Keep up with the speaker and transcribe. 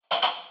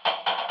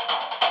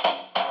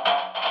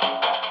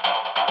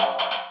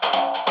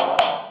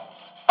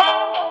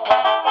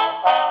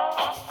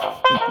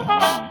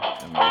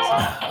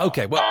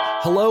Okay, well,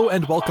 hello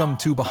and welcome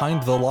to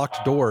Behind the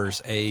Locked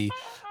Doors, a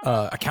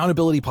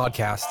accountability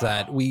podcast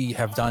that we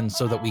have done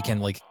so that we can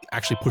like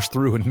actually push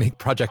through and make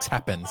projects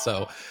happen.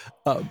 So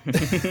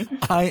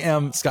I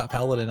am Scott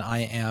Paladin. I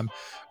am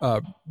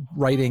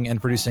writing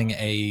and producing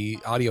a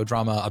audio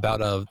drama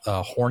about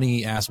a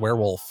horny ass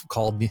werewolf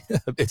called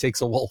It Takes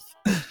a Wolf.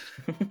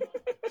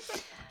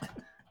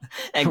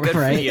 And good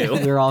for you.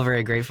 We're all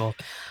very grateful.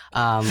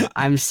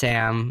 I'm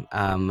Sam.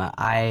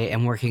 I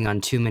am working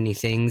on too many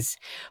things,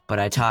 but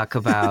I talk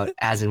about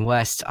As in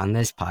West on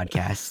this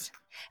podcast.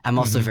 I'm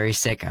also very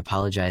sick. I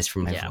apologize for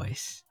my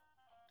voice.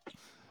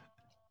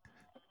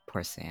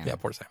 Poor Sam. Yeah,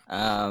 poor Sam.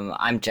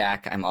 I'm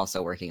Jack. I'm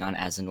also working on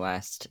As in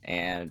West,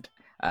 and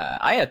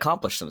I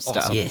accomplished some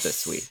stuff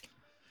this week.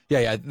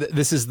 Yeah.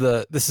 This is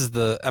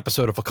the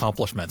episode of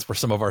accomplishments where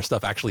some of our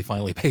stuff actually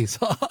finally pays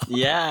off.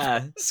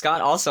 Yeah, Scott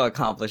also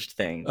accomplished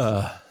things.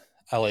 I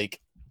like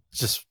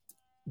just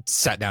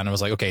sat down and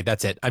was like, okay,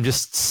 that's it. I'm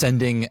just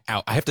sending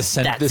out. I have to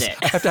send this.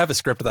 I have to have a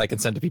script that I can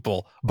send to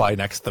people by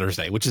next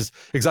Thursday, which is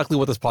exactly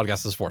what this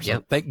podcast is for.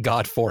 So thank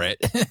God for it.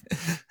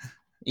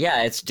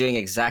 Yeah, it's doing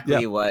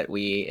exactly what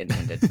we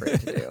intended for it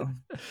to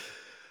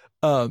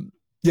do.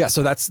 Yeah,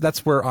 so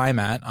that's where I'm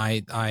at.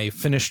 I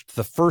finished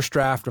the first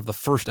draft of the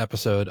first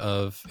episode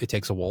of It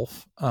Takes a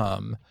Wolf.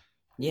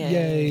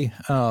 Yay.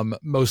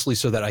 Mostly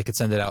so that I could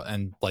send it out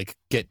and like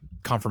get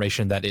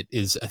confirmation that it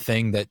is a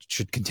thing that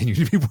should continue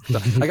to be worked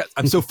on.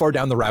 I'm so far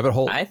down the rabbit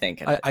hole. I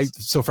think I'm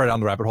so far down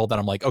the rabbit hole that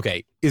I'm like,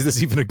 okay, is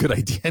this even a good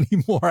idea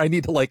anymore? I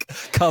need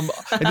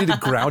to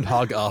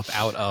groundhog up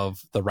out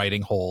of the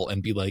writing hole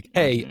and be like,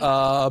 hey,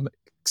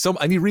 so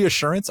I need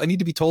reassurance. I need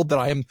to be told that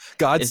I am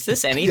God's. Is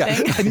this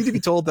anything? Yeah, I need to be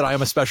told that I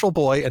am a special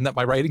boy and that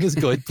my writing is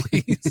good,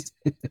 please.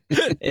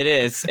 It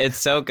is. It's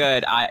so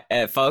good.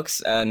 Folks,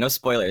 no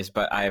spoilers,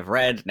 but I've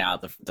read now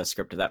the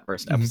script of that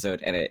first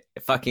episode, and it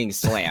fucking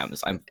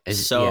slams. I'm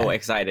so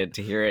excited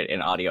to hear it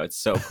in audio. It's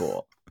so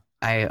cool.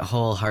 I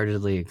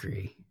wholeheartedly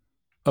agree.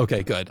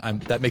 Okay, good.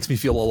 That makes me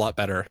feel a lot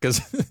better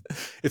because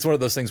it's one of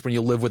those things when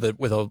you live with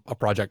a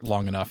project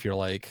long enough, you're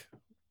like,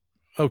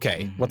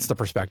 okay, what's the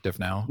perspective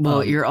now?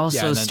 Well, you're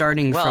also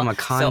starting from a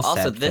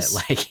concept that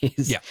like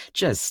is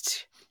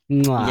just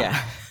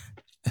yeah.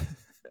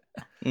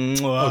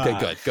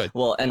 Okay, good.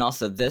 Well, and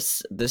also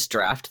this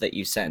draft that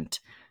you sent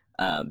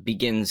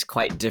begins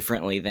quite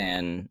differently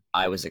than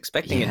I was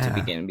expecting it to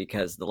begin,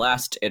 because the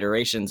last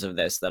iterations of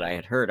this that I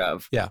had heard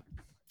of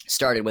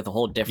started with a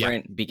whole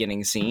different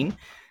beginning scene.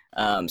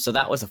 So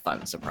that was a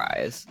fun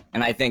surprise,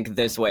 and I think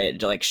this way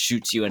it like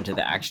shoots you into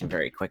the action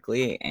very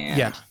quickly,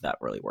 and that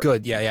really worked.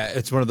 Good, yeah.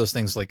 It's one of those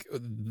things like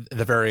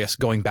the various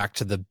going back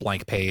to the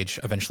blank page.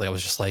 Eventually, I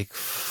was just like,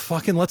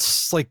 "Fucking,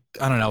 let's like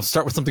I don't know,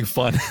 start with something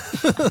fun."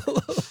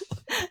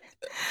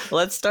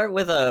 Let's start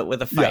with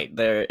a fight.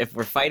 There, if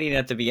we're fighting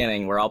at the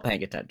beginning, we're all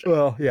paying attention.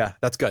 Well, yeah,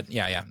 that's good.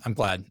 Yeah, I'm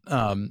glad.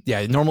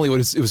 Normally it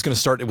was going to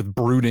start with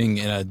brooding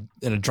in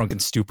a drunken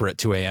stupor at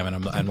 2 a.m.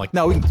 and I'm like,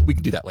 no, we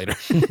can do that later.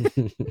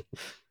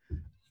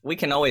 We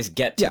can always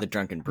get to the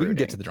drunken brooding. We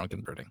can get to the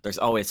drunken brooding. There's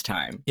always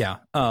time. Yeah.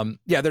 I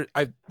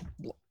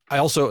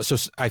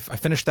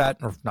finished that,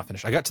 or not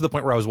finished. I got to the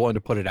point where I was willing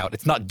to put it out.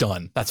 It's not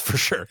done. That's for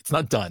sure. It's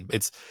not done.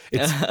 It's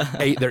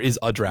there is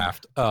a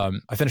draft.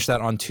 I finished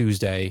that on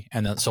Tuesday.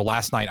 And then, so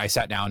last night I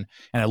sat down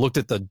and I looked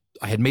at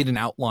I had made an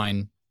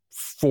outline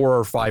 4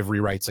 or 5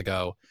 rewrites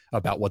ago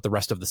about what the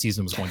rest of the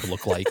season was going to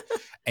look like.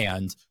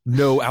 And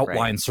no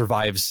outline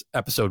survives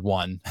episode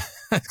 1.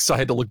 So I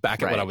had to look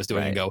back at what I was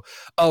doing and go,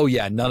 oh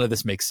yeah, none of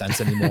this makes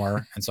sense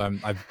anymore. And so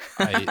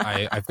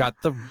I've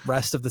got the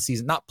rest of the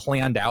season not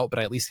planned out, but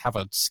I at least have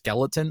a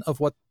skeleton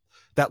of what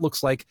that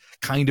looks like,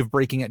 kind of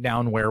breaking it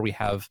down where we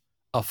have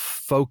a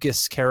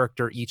focus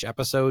character each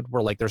episode,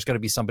 where like there's going to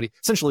be somebody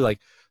essentially like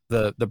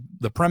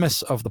the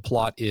premise of the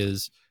plot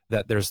is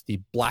that there's the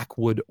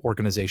Blackwood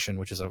organization,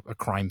 which is a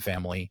crime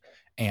family,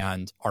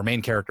 and our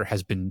main character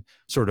has been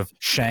sort of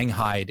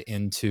shanghaied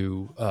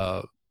into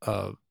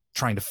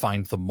trying to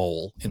find the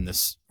mole in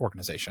this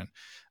organization.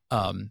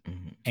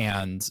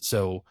 And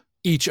so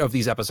each of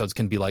these episodes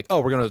can be like,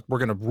 oh, we're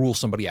gonna rule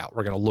somebody out.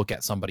 We're gonna look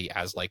at somebody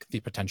as like the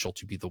potential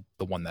to be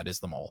the one that is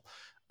the mole.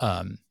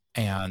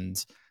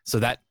 And so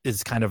that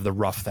is kind of the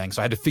rough thing.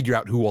 So I had to figure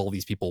out who all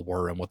these people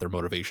were and what their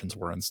motivations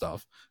were and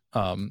stuff,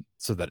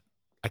 so that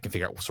I can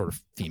figure out sort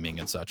of theming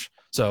and such.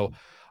 So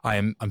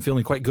I'm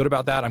feeling quite good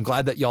about that. I'm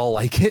glad that y'all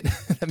like it.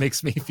 That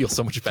makes me feel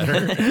so much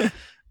better.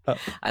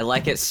 I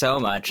like it so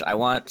much. I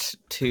want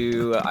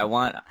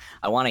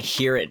to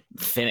hear it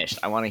finished.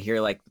 I want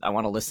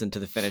to listen to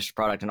the finished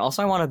product, and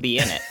also I want to be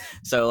in it.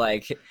 So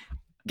like,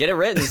 get it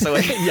written so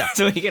we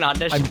can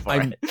audition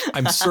for it.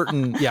 I'm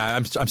certain. Yeah,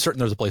 I'm certain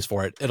there's a place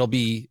for it. It'll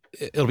be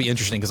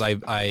interesting because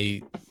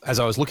I as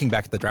I was looking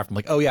back at the draft, I'm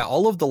like, oh yeah,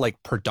 all of the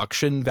like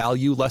production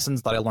value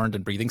lessons that I learned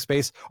in Breathing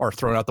Space are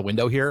thrown out the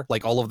window here.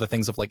 Like all of the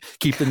things of like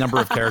keep the number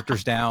of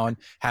characters down,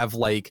 have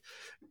like,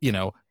 you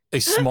know, a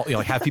small, you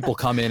know, have people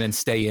come in and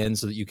stay in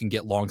so that you can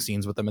get long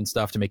scenes with them and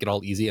stuff to make it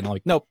all easy. And I'm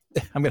like, nope,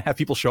 I'm going to have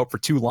people show up for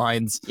 2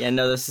 lines. Yeah,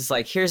 no, this is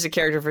like, here's a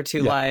character for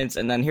 2 lines,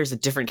 and then here's a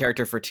different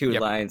character for 2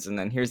 lines, and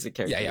then here's the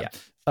character.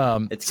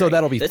 So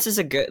that'll be. It's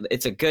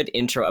a good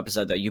intro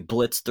episode though. You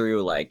blitz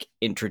through like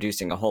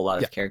introducing a whole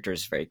lot of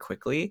characters very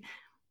quickly.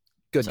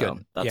 Good.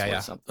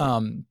 That's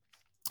something.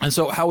 And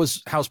so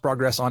how's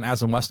progress on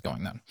As and West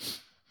going then?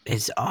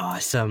 It's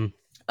awesome.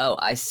 Oh,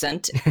 I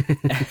sent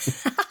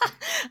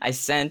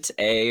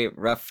a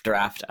rough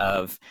draft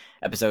of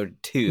episode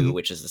 2,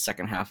 which is the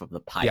second half of the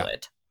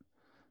pilot,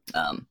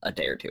 a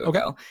day or two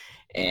ago.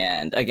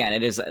 And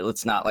again,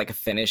 it's not like a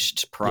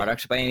finished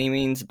product by any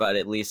means, but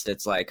at least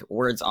it's like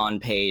words on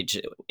page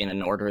in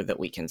an order that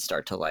we can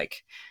start to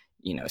like,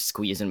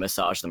 squeeze and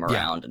massage them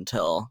around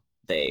until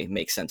they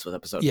make sense with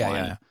episode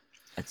 1,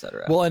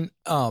 etc. Well, and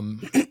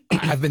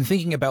I've been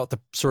thinking about the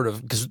sort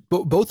of, because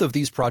both of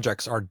these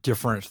projects are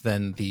different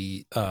than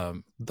the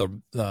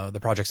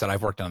projects that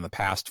I've worked on in the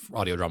past,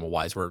 audio drama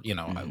wise, where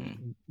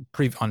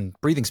on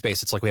Breathing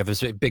Space, it's like we have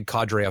this big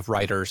cadre of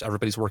writers,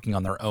 everybody's working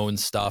on their own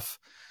stuff.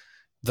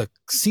 The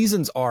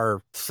seasons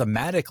are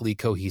thematically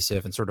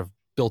cohesive and sort of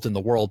built in the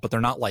world, but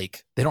they're not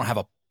like, they don't have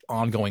a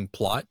ongoing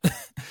plot.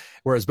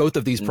 Whereas both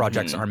of these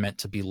projects are meant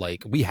to be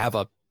like, you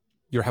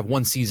have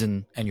one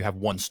season and you have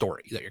one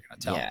story that you're going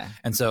to tell. Yeah.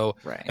 And so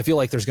I feel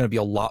like there's going to be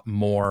a lot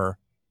more.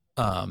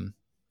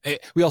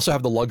 We also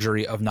have the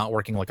luxury of not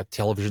working like a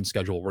television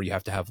schedule where you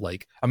have to have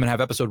like, I'm going to have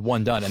episode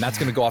 1 done and that's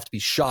going to go off to be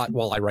shot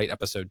while I write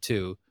episode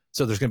 2.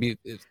 So there's going to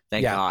be,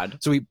 thank God.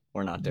 So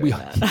we're not doing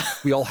that.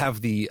 We all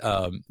have the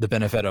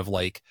benefit of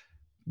like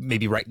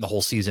maybe writing the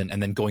whole season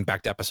and then going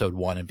back to episode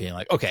 1 and being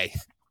like, okay,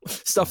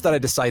 stuff that I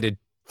decided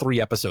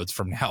 3 episodes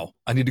from now,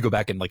 I need to go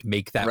back and like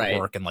make that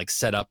work and like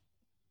set up,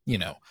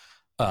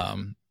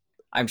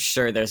 I'm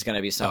sure there's going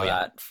to be some of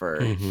that for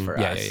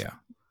us.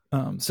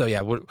 So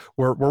yeah,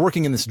 we're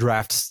working in this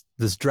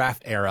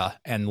draft era,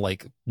 and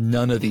like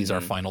none of these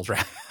are final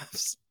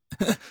drafts.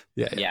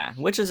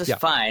 Which is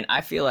fine.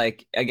 I feel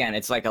like again,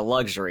 it's like a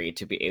luxury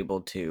to be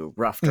able to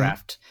rough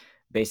draft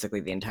basically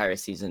the entire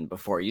season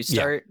before you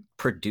start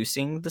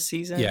producing the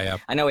season. Yeah.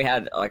 I know we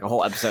had like a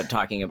whole episode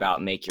talking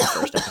about make your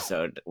first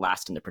episode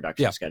last in the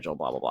production schedule,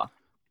 blah blah blah.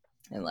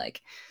 And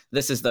like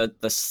this is the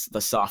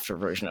softer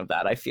version of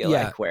that, I feel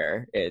like,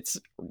 where it's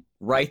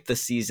write the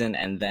season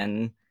and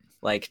then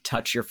like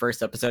touch your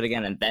first episode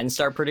again and then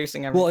start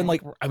producing everything. Well, and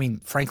like, I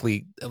mean,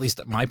 frankly, at least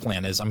my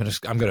plan is I'm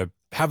gonna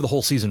have the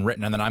whole season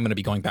written and then I'm gonna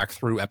be going back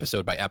through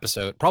episode by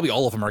episode. Probably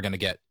all of them are gonna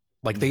get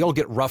like they all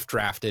get rough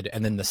drafted,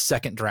 and then the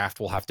second draft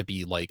will have to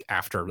be like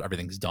after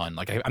everything's done.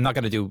 Like I'm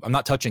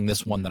not touching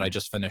this one that I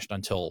just finished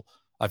until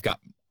I've got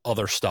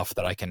other stuff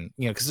that I can,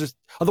 because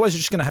otherwise you're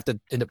just gonna have to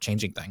end up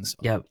changing things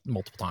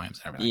multiple times.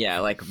 And everything. Yeah,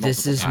 like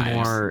this is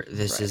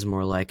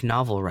more like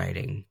novel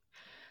writing.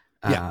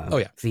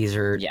 These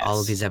are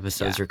all of these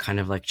episodes are kind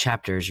of like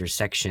chapters or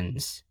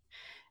sections,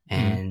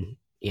 and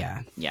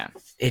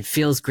it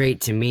feels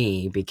great to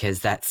me because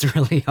that's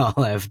really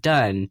all I've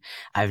done.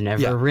 I've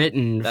never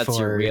written that's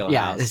your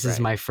wheelhouse, this is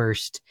my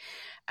first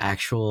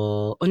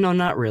actual. Oh, no,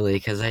 not really,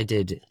 because I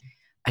did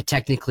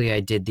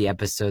the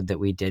episode that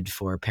we did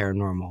for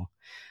Paranormal.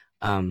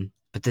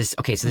 But this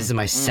is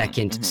my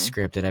second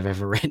script that I've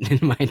ever written in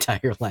my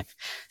entire life.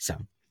 So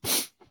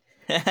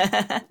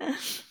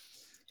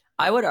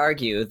I would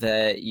argue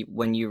that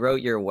when you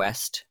wrote your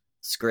West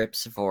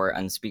scripts for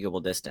Unspeakable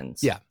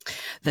Distance,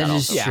 that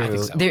is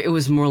true. So. It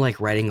was more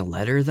like writing a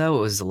letter, though.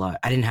 It was a lot.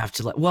 I didn't have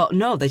to.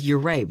 That you're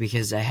right,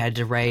 because I had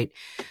to write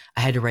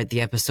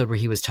the episode where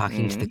he was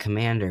talking to the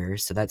commander.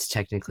 So that's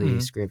technically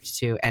a script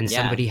too, and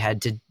somebody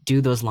had to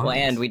do those lines. Well,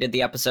 and we did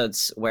the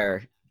episodes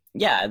where.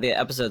 Yeah, the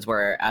episodes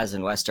where Az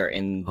and West are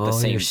in the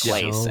same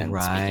place and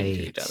speaking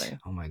to each other.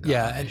 Oh my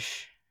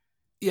gosh.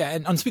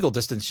 And Unspeakable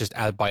Distance, just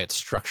by its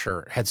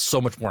structure, had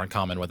so much more in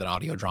common with an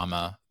audio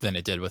drama than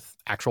it did with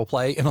actual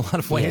play in a lot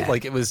of ways. Yeah.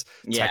 Like it was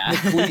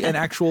technically an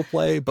actual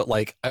play, but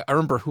like I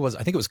remember I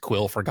think it was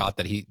Quill forgot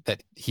that he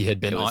had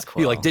been on.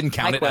 Quill. He like didn't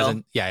count it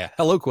as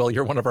hello Quill,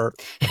 you're one of our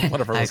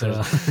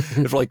listeners.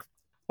 It's like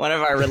one of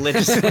our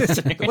religious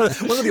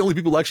listeners. one of the only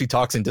people who actually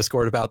talks in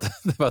Discord about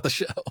the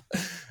show.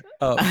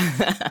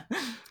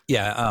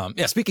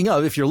 Speaking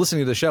of, if you're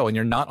listening to the show and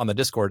you're not on the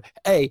Discord,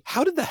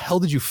 how the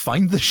hell did you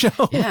find the show?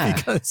 Yeah.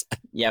 Because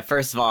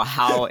first of all,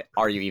 how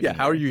are you even?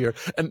 How are you here?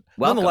 And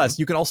nonetheless,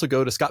 you can also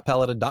go to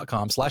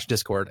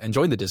scottpaladin.com/Discord and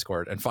join the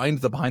Discord and find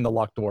the Behind the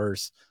Locked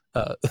Doors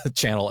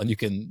channel, and you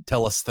can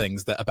tell us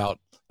things about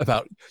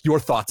your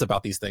thoughts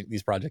about these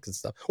projects and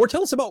stuff, or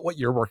tell us about what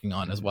you're working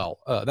on as well.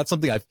 That's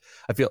something I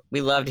feel we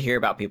love to hear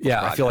about people's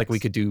projects. I feel like we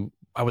could do.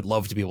 I would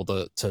love to be able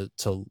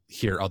to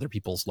hear other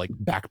people's like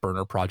back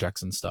burner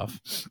projects and stuff.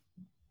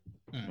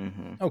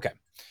 Okay.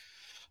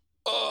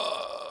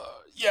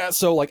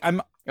 So like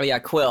I'm. Oh yeah,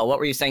 Quill. What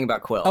were you saying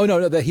about Quill? Oh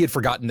no, that he had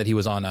forgotten that he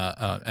was on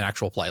an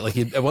actual play. Like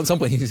at one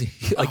point, he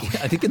I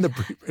think in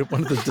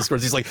one of the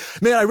Discords, he's like,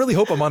 "Man, I really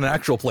hope I'm on an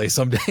actual play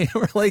someday."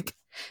 We're like,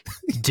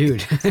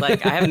 "Dude,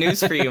 like I have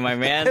news for you, my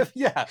man."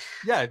 Yeah,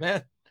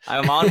 man.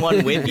 I'm on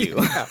one with you.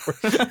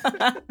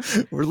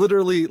 We're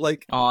literally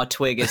like, "Oh,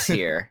 Twig is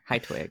here. Hi,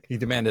 Twig." He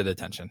demanded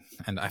attention,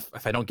 and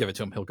if I don't give it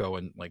to him, he'll go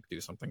and like do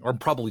something, or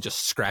probably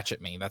just scratch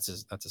at me. That's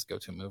his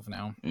go-to move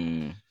now.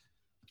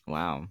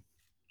 Wow.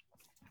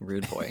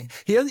 Rude boy.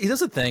 He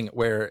does a thing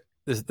where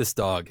this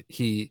dog,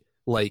 he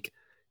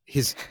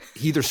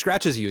either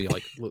scratches you, you're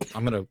like,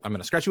 I'm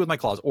gonna scratch you with my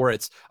claws, or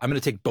I'm gonna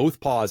take both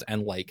paws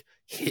and like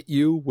hit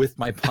you with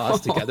my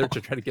paws together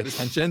to try to get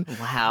attention.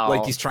 Wow.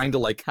 Like he's trying to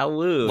like how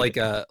rude. Like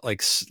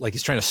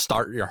he's trying to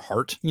start your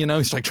heart, you know?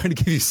 He's like trying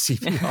to give you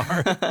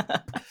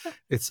CPR.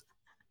 It's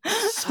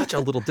such a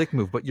little dick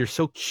move, but you're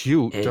so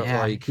cute.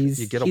 Yeah, you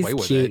get away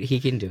with cute. it. He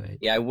can do it.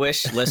 Yeah, I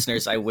wish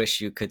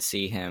you could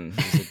see him.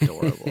 He's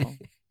adorable.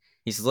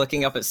 He's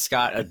looking up at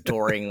Scott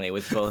adoringly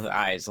with both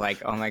eyes,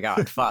 like, "Oh my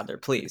God, Father,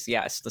 please,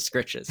 yes, the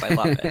scritches, I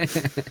love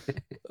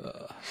it."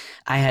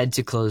 I had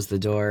to close the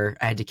door.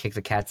 I had to kick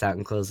the cats out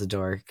and close the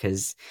door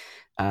because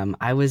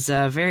I was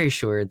very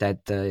sure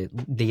that the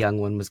young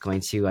one was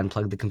going to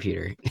unplug the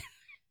computer.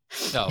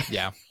 Oh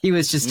yeah, he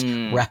was just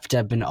wrapped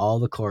up in all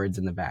the cords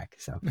in the back.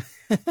 So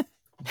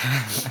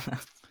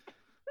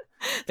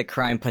the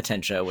crime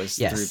potential was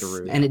through the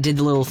roof, and it did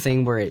the little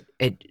thing where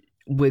it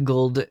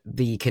wiggled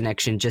the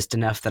connection just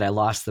enough that I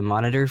lost the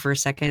monitor for a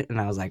second, and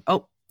I was like,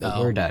 "Oh,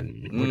 we're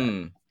done. We're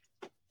done."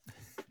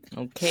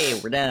 Okay,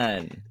 we're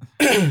done.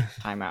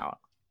 Time out.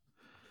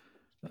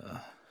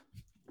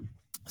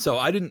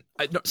 So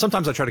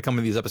sometimes I try to come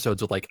in these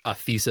episodes with like a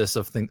thesis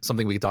of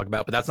something we can talk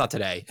about, but that's not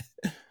today.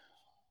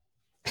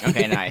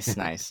 Okay,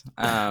 nice.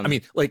 I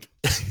mean, like,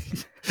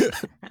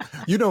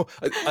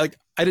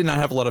 I did not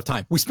have a lot of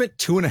time. We spent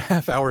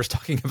 2.5 hours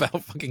talking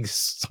about fucking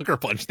Sucker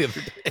Punch the other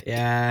day.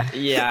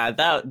 Yeah.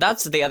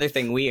 That's the other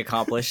thing we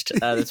accomplished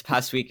this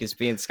past week is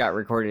me and Scott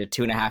recorded a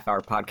 2.5 hour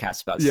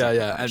podcast about Sucker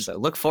Punch. And so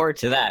look forward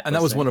to that. And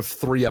that was one of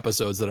 3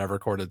 episodes that I've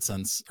recorded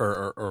since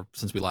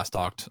we last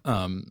talked.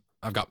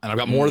 I've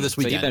got more this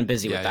weekend. So you've been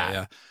busy with that.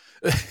 Yeah.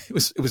 It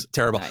was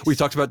terrible. Nice. We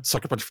talked about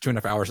Sucker Punch for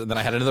 2.5 hours, and then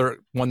I had another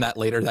one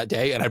later that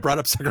day, and I brought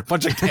up Sucker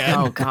Punch again.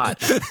 Oh God!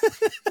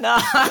 No,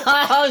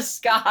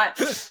 Scott.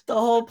 The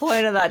whole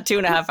point of that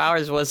 2.5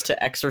 hours was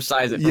to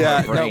exercise it.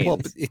 Yeah.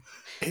 Okay.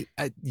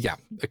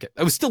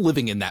 I was still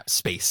living in that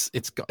space.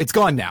 It's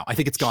gone now. I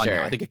think it's gone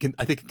now. I think it can.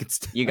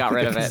 You got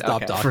rid of it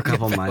for a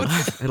couple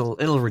months.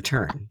 It'll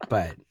return,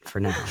 but for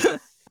now,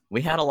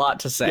 we had a lot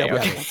to say.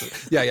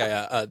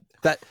 Yeah.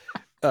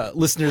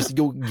 Listeners,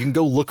 you can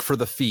go look for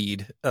the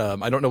feed.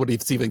 I don't know what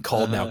it's even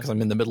called now because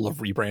I'm in the middle of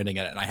rebranding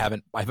it, and I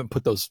haven't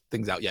put those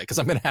things out yet because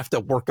I'm going to have to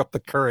work up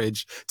the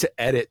courage to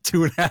edit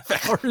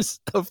 2.5 hours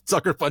of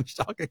Sucker Punch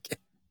talk again.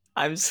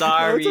 I'm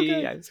sorry. No,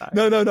 okay. I'm sorry.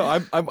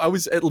 No. I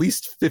was at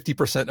least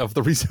 50% of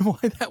the reason why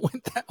that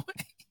went that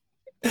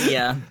way.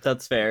 Yeah,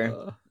 that's fair.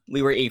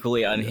 We were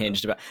equally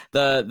unhinged about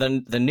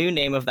the new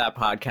name of that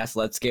podcast.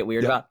 Let's get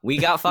weird about. We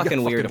got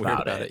fucking weird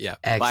about it. Yeah.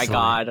 Excellent. By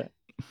God.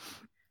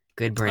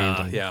 Good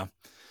branding. Yeah.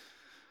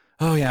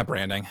 Oh yeah,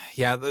 branding.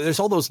 Yeah, there's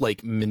all those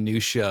like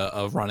minutia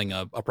of running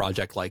a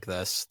project like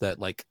this that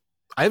like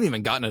I haven't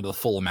even gotten into the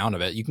full amount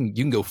of it. You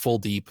can go full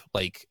deep.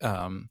 Like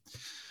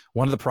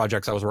one of the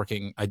projects I was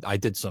working, I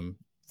did some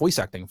voice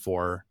acting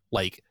for.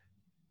 Like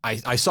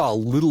I saw a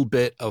little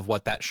bit of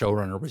what that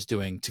showrunner was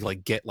doing to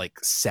like get like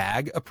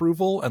SAG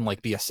approval and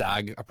like be a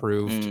SAG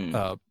approved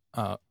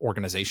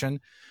organization.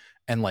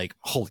 And like,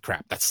 holy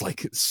crap, that's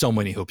like so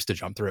many hoops to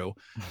jump through.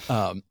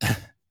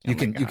 You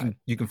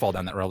can fall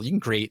down that road. You can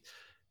create.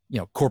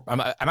 I'm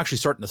actually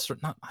starting to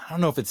I don't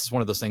know if it's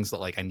one of those things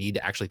that like I need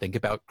to actually think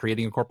about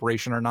creating a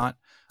corporation or not.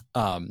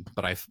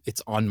 But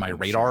it's on my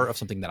radar of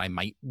something that I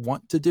might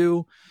want to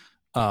do.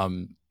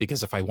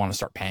 Because if I want to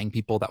start paying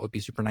people, that would be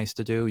super nice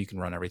to do. You can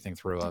run everything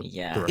through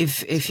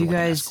if you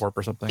guys corp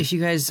or something. If you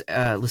guys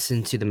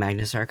listen to the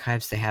Magnus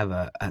Archives, they have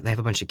a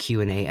bunch of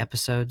Q&A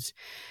episodes,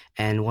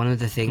 and one of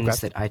the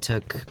things that I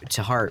took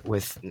to heart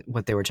with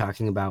what they were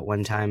talking about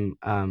one time,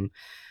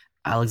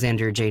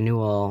 Alexander J.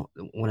 Newell,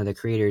 one of the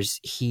creators,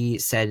 he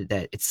said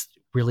that it's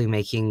really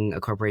making a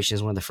corporation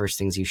is one of the first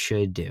things you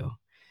should do.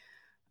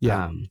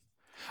 Yeah.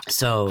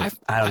 So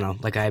I don't know.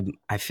 Like I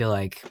feel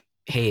like,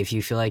 hey, if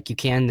you feel like you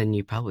can, then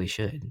you probably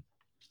should.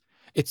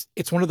 It's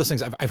one of those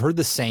things. I've heard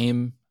the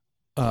same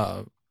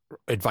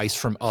advice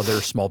from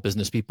other small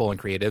business people and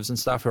creatives and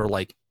stuff who are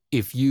like,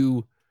 if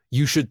you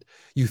should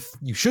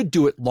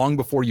do it long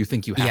before you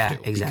think you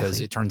have to, exactly.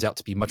 Because it turns out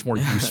to be much more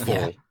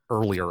useful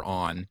earlier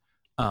on.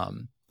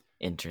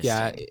 Interesting.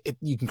 Yeah,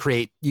 you can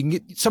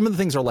get some of the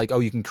things are like,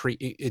 you can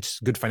create. It's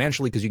good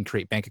financially because you can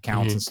create bank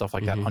accounts and stuff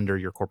like that under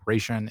your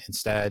corporation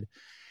instead,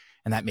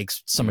 and that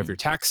makes some of your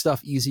tax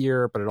stuff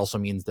easier. But it also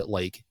means that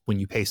like when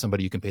you pay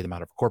somebody, you can pay them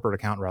out of a corporate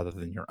account rather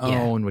than your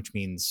own, which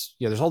means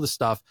there's all this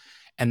stuff,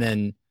 and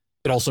then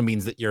it also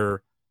means that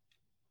you're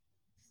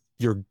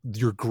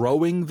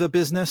growing the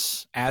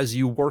business as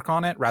you work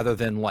on it rather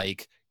than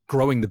like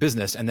growing the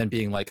business and then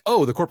being like,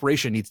 the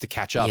corporation needs to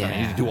catch up and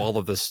I need to do all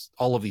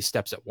of these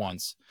steps at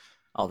once.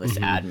 All this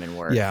admin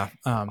work. Yeah.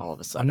 All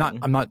of a sudden.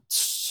 I'm not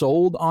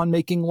sold on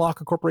making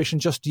Lock a corporation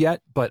just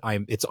yet, but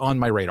it's on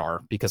my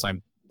radar because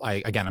I'm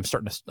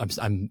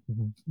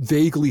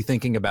vaguely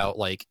thinking about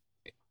like,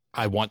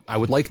 I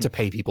would like to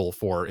pay people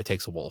for It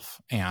Takes a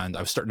Wolf. And I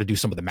was starting to do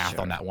some of the math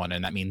on that one.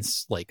 And that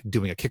means like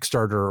doing a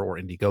Kickstarter or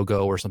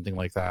Indiegogo or something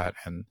like that.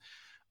 And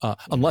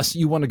Unless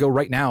you want to go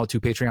right now to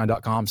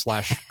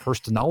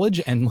patreon.com/cursed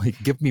knowledge and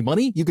like give me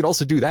money, you could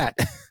also do that.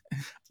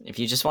 If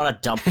you just want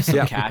to dump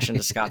some cash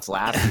into Scott's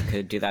lap, you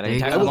could do that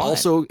anytime. I will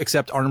also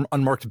accept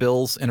unmarked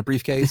bills in a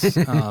briefcase.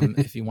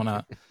 If you want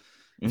to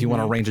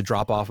arrange a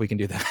drop off, we can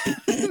do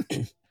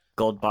that.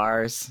 Gold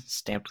bars,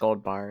 stamped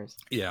gold bars.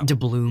 Yeah.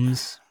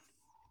 Doubloons.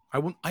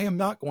 I am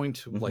not going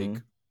to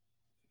like.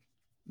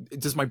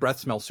 Does my breath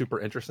smell super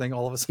interesting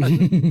all of a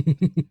sudden?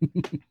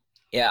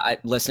 Yeah,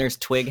 listeners,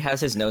 Twig has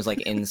his nose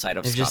like inside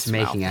of They're Scott's just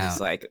making mouth. out.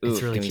 He's like, ooh,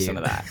 It's really give me cute. some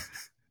of that.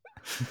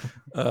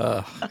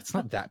 It's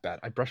not that bad.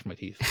 I brushed my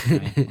teeth.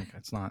 Okay? Like,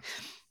 it's not.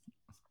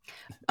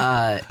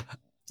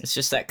 It's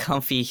just that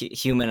comfy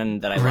human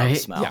that I love Right?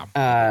 smell.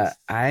 Yeah.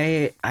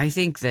 I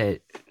think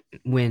that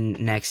when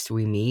next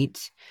we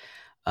meet,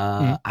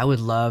 I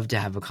would love to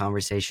have a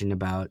conversation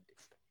about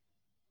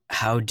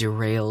how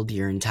derailed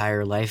your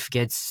entire life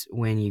gets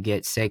when you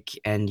get sick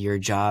and your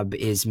job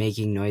is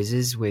making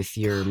noises with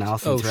your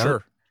mouth and throat.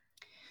 Sure.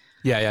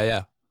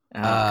 Yeah.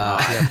 Oh,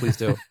 God. Yeah, please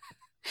do.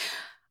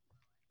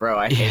 Bro,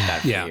 I hate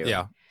that for you.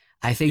 Yeah.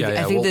 I think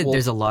Yeah, that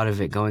there's a lot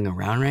of it going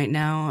around right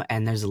now,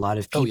 and there's a lot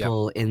of Oh, yeah.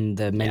 people in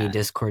the many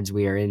discords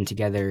we are in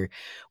together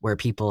where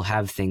people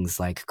have things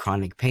like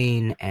chronic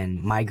pain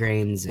and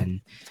migraines and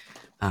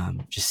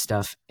just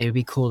stuff. It would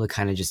be cool to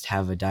kind of just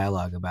have a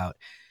dialogue about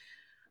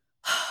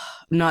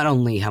not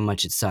only how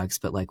much it sucks,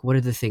 but like what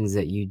are the things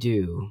that you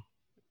do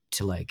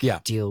to like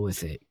deal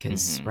with it?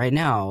 Because right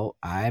now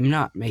I'm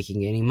not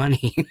making any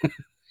money,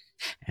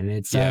 and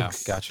it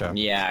sucks. Yeah, gotcha.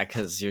 Yeah,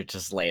 because you're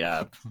just laid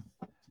up.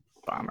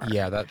 Bummer.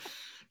 Yeah,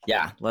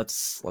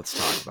 let's talk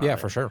about yeah, it.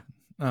 for sure.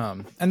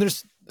 And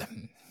there's, I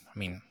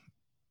mean,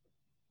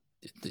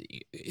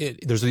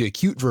 there's the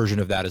acute version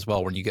of that as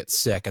well when you get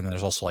sick, and then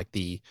there's also like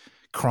the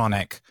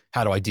chronic.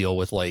 How do I deal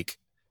with like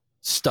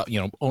stuff?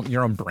 You know,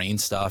 your own brain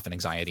stuff and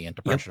anxiety and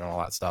depression and all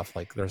that stuff.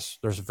 Like there's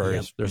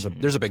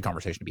a big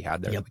conversation to be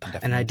had there. Yep.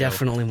 And I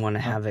definitely want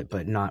to have it,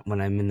 but not when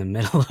I'm in the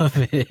middle of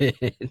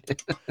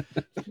it.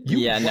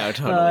 No,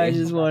 totally. I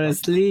just want to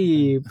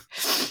sleep.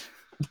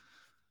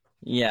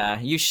 Yeah,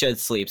 you should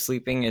sleep.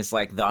 Sleeping is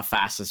like the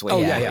fastest way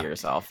to heal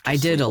yourself. I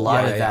did a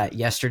lot of that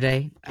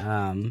yesterday,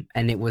 and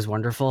it was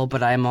wonderful,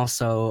 but I'm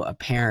also a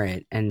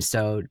parent. And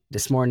so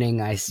this morning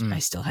I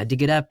still had to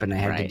get up and I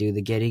had to do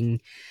the getting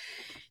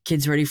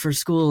kids ready for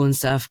school and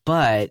stuff.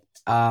 But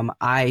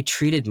I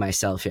treated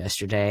myself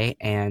yesterday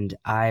and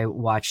I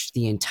watched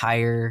the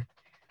entire,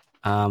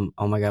 oh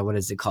my God, what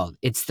is it called?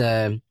 It's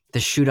the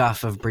shoot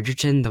off of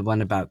Bridgerton, the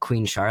one about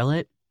Queen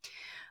Charlotte.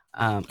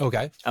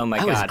 Okay. Oh my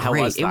God, how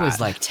was that? It was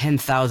like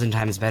 10,000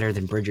 times better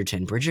than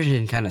Bridgerton.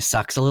 Bridgerton kind of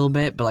sucks a little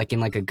bit, but like in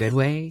like a good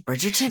way.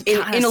 Bridgerton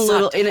in a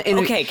little.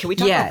 Okay, can we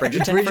talk about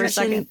Bridgerton for a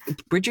second?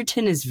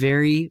 Bridgerton is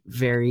very,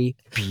 very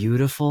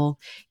beautiful.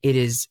 It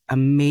is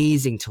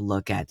amazing to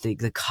look at.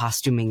 The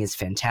costuming is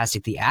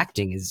fantastic. The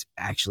acting is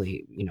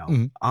actually,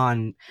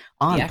 on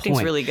the acting's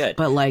point. Really good.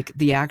 But like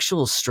the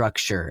actual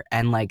structure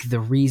and like the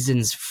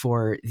reasons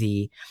for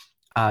the.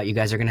 You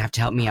guys are going to have to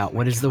help me out.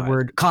 What is the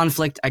word?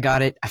 Conflict. I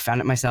got it. I found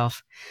it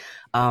myself.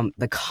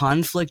 The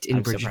conflict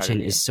in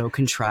Bridgerton is so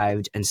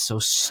contrived and so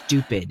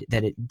stupid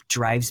that it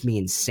drives me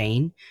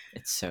insane.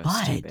 It's so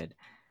stupid.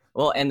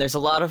 Well, and there's a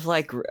lot of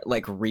like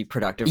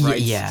reproductive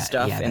rights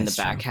stuff in the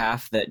back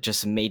half that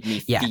just made me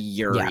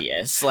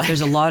furious. Yeah. Like, there's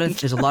a lot of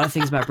things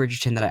about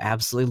Bridgerton that I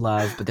absolutely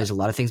love, but there's a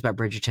lot of things about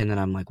Bridgerton that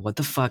I'm like, what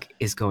the fuck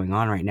is going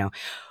on right now?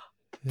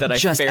 That I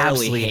just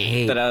fairly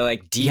hate. That I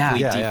like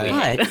deeply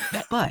hate.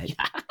 But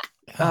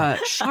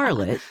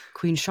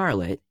Queen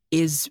Charlotte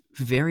is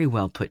very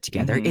well put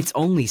together. It's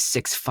only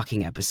 6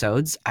 fucking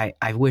episodes. I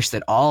wish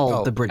that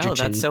all the Bridgerton.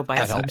 That's so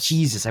bite-sized.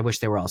 Jesus, I wish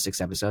they were all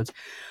 6 episodes.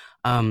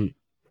 Again,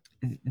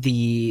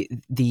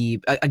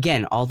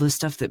 all the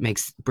stuff that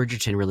makes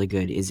Bridgerton really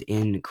good is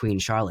in Queen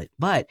Charlotte,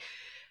 but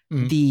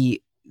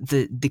the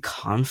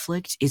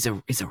conflict is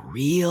a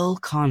real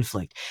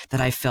conflict that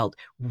I felt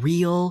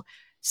real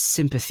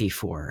sympathy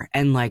for,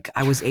 and like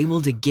I was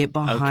able to get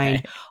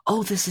behind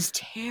this is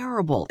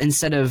terrible,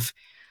 instead of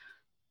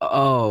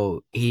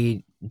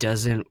he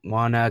doesn't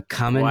want to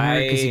come in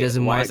here because he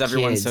doesn't want kids.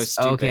 Everyone so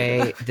stupid?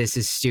 Okay, this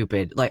is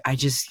stupid. Like I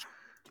just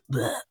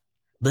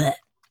bleh.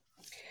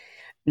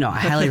 No, I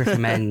highly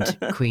recommend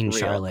Queen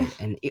Charlotte,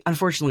 and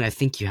unfortunately I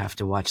think you have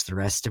to watch the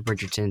rest of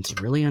Bridgerton to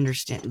really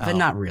understand, but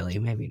not really,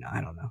 maybe not,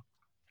 I don't know.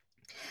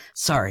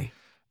 Sorry,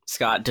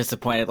 Scott,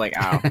 disappointed, like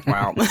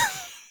wow.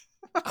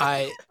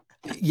 I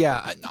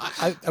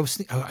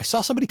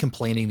saw somebody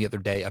complaining the other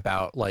day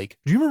about like,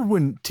 do you remember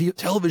when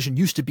television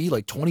used to be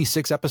like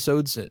 26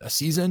 episodes a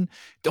season?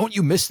 Don't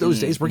you miss those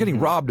days? We're getting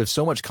robbed of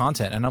so much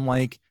content. And I'm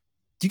like,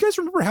 do you guys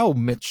remember how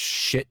much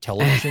shit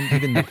television,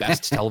 even the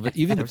best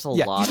television, there's a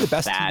lot of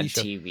bad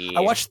TV.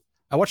 I watched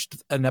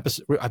an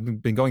episode.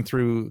 I've been going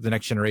through The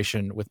Next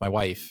Generation with my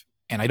wife,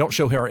 and I don't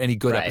show her any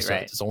good episodes.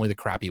 Right. It's only the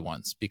crappy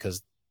ones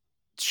because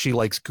she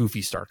likes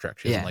goofy Star Trek.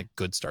 She doesn't like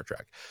good Star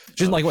Trek. She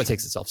doesn't like what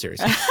takes itself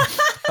seriously.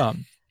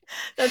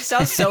 That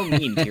sounds so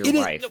mean to your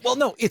wife. Well,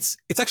 no, it's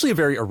actually a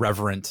very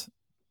irreverent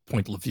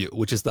point of view,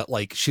 which is that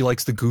like she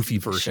likes the goofy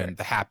version,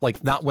 the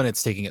like not when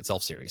it's taking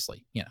itself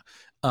seriously,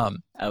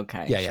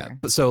 Okay. Yeah.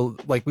 But so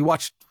like we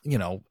watched,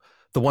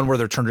 the one where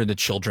they're turned into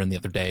children the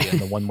other day, and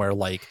the one where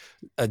like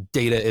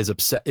Data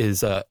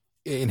is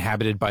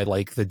inhabited by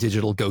like the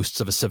digital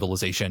ghosts of a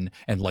civilization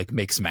and like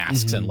makes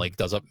masks and like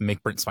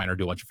make Brent Spiner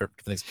do a bunch of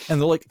different things.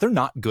 And they're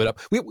not good up.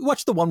 We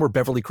watched the one where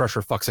Beverly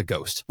Crusher fucks a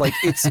ghost. Like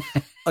it's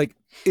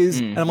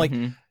and I'm like,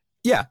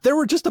 yeah, there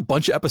were just a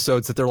bunch of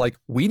episodes that they're like,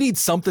 we need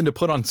something to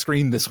put on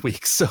screen this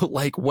week. So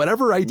like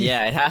whatever idea.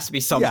 Yeah, it has to be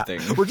something.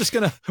 Yeah, we're just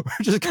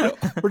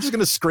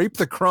gonna scrape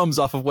the crumbs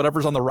off of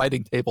whatever's on the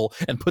writing table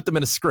and put them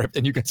in a script,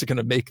 and you guys are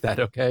gonna make that,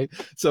 okay?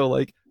 So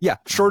like, yeah,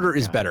 shorter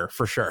is better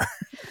for sure.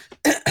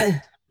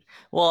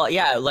 Well,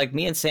 yeah, like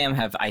me and Sam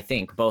have, I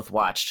think, both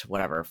watched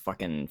whatever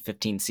fucking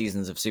 15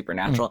 seasons of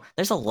Supernatural.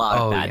 There's a lot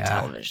of bad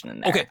television in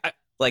there. Okay,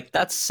 like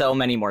that's so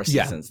many more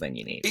seasons than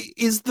you need.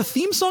 Is the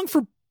theme song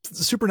for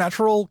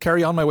Supernatural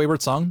 "Carry On My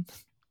Wayward Song"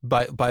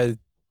 by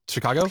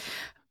Chicago?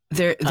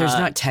 There's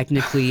not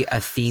technically a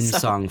theme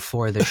song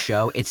for the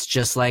show. It's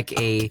just like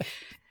a.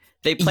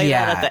 They play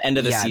that at the end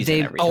of the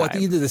season every time. At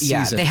the end of the season.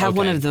 Yeah, they have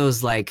one of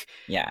those like.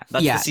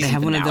 That's the they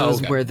have one of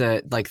those okay. where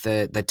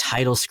the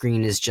title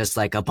screen is just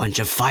like a bunch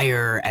of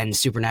fire and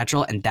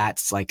Supernatural, and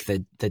that's like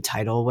the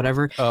title,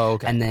 whatever. Oh,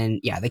 okay. And then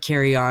the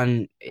Carry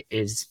On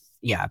is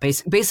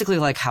basically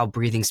like how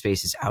Breathing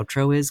Space's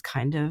outro is,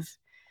 kind of.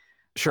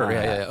 Sure,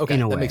 yeah. Okay,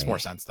 that makes more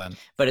sense then.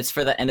 But it's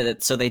for the end of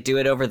it, so they do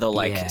it over the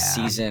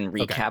season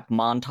recap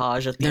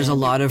montage. At the There's end.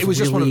 a lot of it was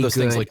just really one of those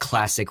good things like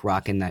classic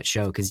rock in that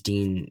show because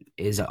Dean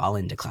is all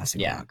into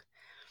classic rock.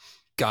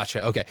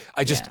 Gotcha. Okay,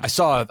 I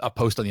saw a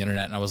post on the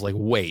internet and I was like,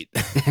 wait,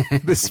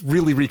 this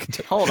really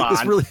hold on.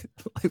 This really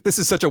this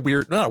is such a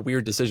weird, not a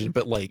weird decision,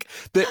 but like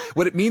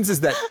what it means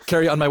is that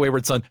 "Carry On My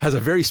Wayward Son" has a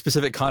very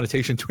specific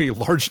connotation to a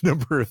large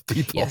number of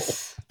people.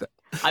 Yes.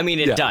 I mean,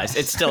 it does.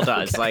 It still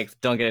does.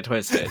 Like, don't get it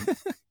twisted.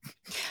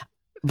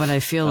 But I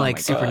feel like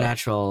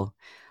Supernatural,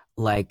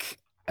 like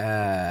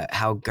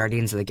how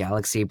Guardians of the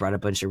Galaxy brought a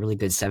bunch of really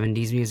good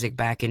 70s music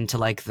back into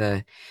like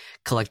the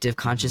collective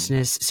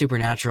consciousness.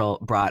 Supernatural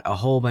brought a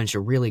whole bunch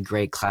of really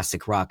great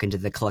classic rock into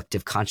the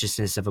collective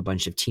consciousness of a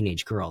bunch of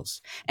teenage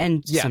girls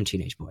and some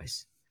teenage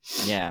boys.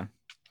 Yeah.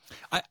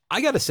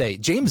 I gotta say,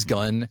 James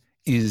Gunn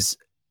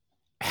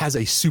has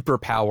a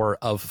superpower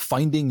of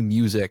finding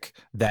music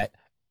that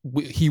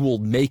he will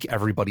make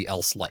everybody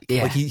else like.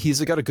 Like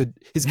he's got a good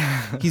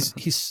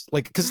he's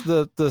like, because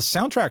the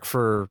soundtrack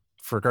for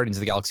Guardians of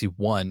the Galaxy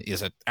 1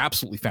 is an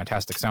absolutely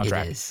fantastic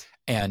soundtrack. It is.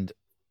 And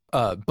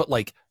but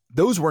like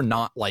those were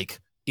not like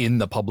in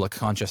the public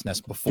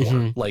consciousness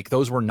before. Like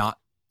those were not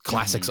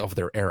classics of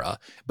their era,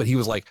 but he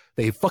was like,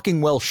 they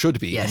fucking well should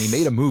be. And he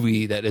made a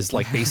movie that is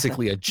like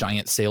basically a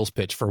giant sales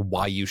pitch for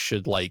why you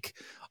should like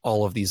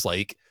all of these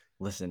like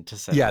listen to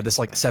this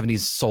like 70s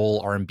soul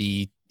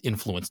R&B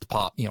influenced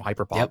pop,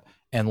 hyper pop.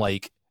 And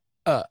like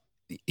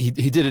he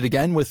did it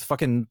again with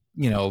fucking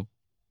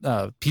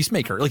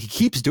Peacemaker. Like he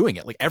keeps doing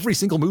it. Like every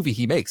single movie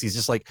he makes, he's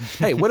just like,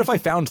 hey, what if I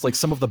found like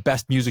some of the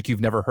best music you've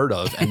never heard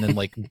of and then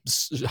like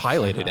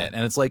highlighted it?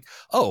 And it's like,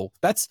 oh,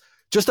 that's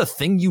just a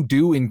thing you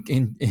do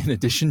in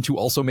addition to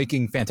also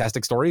making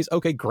fantastic stories.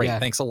 Okay, great.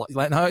 Thanks a lot.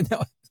 No.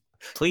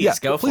 Please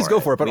go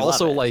for it. But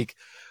also like,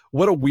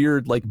 what a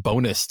weird like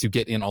bonus to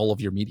get in all of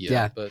your media.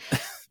 Yeah. But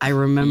I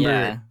remember.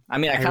 Yeah. I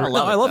mean, I kind of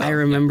love it. I love it. I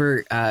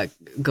remember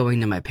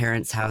going to my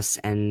parents' house,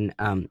 and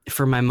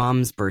for my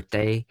mom's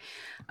birthday,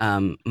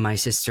 my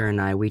sister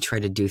and we try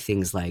to do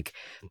things like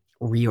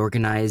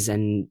reorganize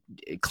and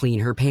clean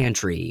her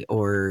pantry,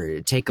 or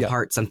take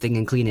apart something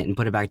and clean it and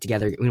put it back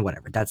together. I mean,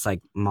 whatever. That's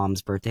like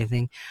mom's birthday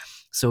thing.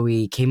 So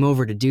we came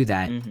over to do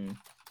that.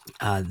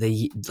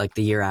 The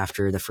year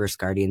after the first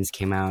Guardians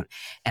came out,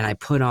 and I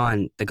put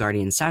on the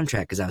Guardians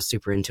soundtrack because I was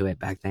super into it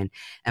back then.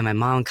 And my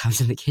mom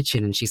comes in the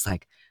kitchen and she's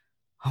like,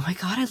 "Oh my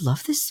God, I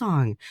love this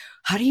song.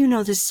 How do you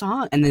know this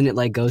song?" And then it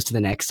like goes to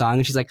the next song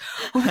and she's like,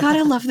 "Oh my God,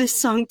 I love this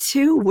song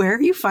too. Where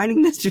are you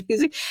finding this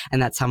music?"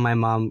 And that's how my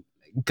mom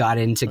got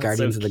into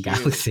Guardians of the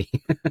Galaxy.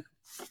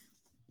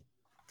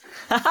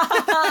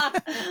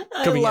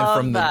 Coming in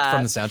from the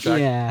soundtrack.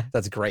 Yeah.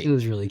 That's great. It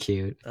was really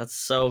cute. That's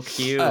so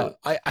cute. I'm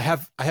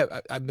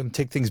going to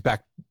take things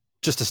back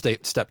just a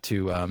step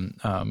to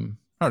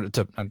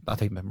I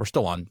think we're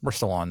still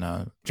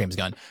on James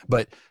Gunn,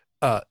 but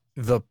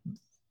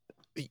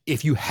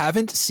if you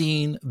haven't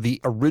seen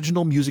the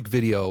original music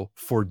video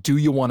for "Do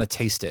You Want to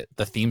Taste It,"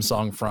 the theme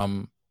song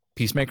from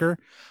Peacemaker,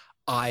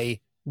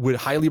 I would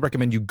highly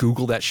recommend you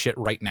Google that shit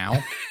right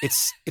now.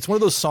 It's one of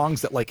those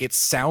songs that like, it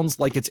sounds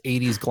like it's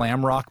 80s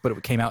glam rock, but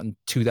it came out in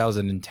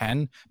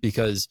 2010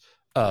 because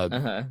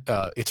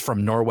it's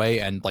from Norway,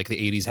 and like the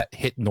 80s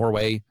hit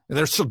Norway.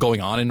 They're still going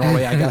on in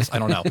Norway, I guess. I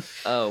don't know.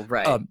 Oh,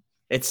 right.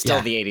 It's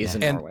still the 80s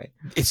in Norway.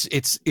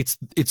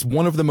 It's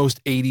one of the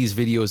most 80s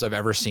videos I've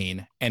ever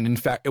seen, and in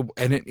fact,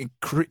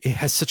 it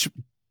has such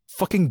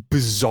fucking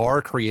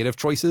bizarre creative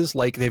choices.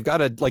 Like they've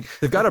got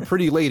a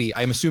pretty lady.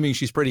 I'm assuming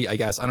she's pretty, I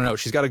guess. I don't know.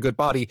 She's got a good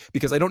body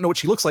because I don't know what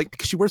she looks like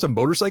because she wears a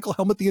motorcycle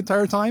helmet the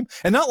entire time,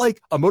 and not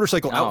like a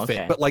motorcycle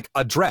outfit, but like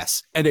a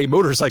dress and a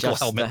motorcycle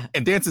helmet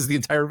and dances the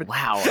entire.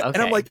 Wow. Okay. And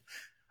I'm like,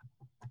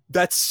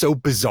 that's so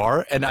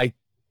bizarre. And I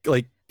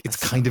like, it's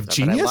kind of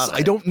genius.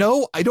 I don't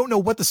know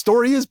what the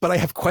story is, but I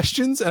have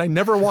questions and I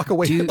never walk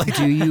away.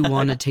 Do you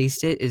want to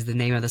taste it? Is the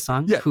name of the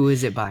song? Yeah. Who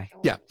is it by?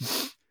 Yeah.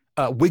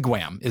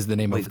 Wigwam is the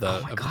name of the.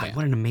 Oh my god! band.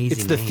 What an amazing!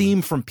 It's the name.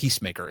 theme from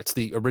Peacemaker. It's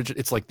the original.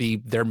 It's like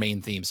their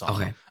main theme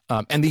song.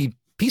 Okay. And the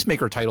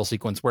Peacemaker title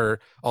sequence, where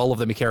all of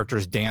the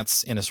characters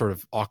dance in a sort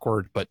of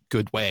awkward but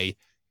good way,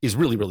 is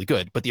really, really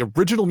good. But the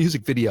original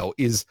music video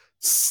is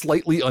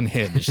slightly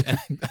unhinged, and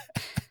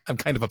I'm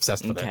kind of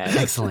obsessed with it.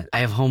 Excellent. I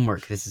have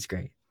homework. This is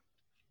great.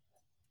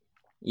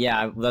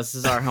 Yeah, this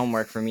is our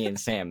homework for me and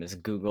Sam is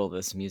Google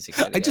this music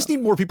video. I just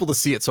need more people to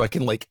see it so I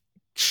can like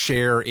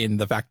share in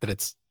the fact that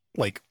it's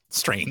like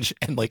strange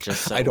and like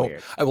so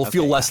I will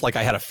feel less like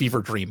I had a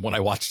fever dream when I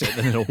watched it,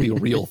 and it'll be a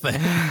real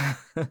thing.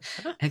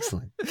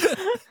 Excellent.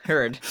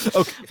 Heard.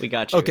 Okay, we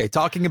got you. Okay,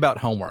 talking about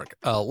homework.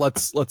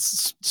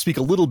 Let's speak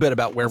a little bit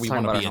about where we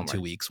want to be in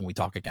 2 weeks when we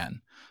talk again.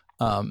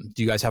 Do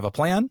you guys have a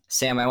plan?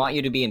 Sam, I want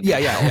you to be in. Yeah.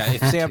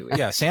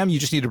 If Sam, you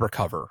just need to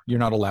recover. You're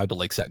not allowed to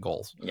like set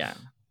goals. Yeah.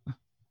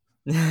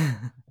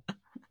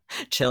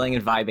 Chilling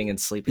and vibing and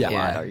sleeping a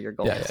lot are your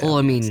goals. Well,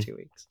 I mean, 2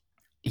 weeks.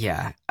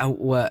 Yeah.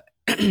 What?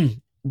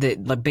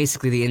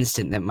 Basically the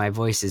instant that my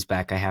voice is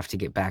back, I have to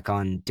get back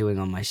on doing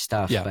all my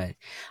stuff. Yeah. But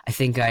I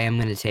think I am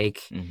going to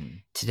take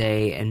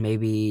today and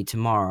maybe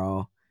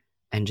tomorrow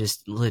and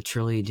just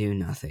literally do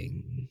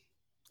nothing.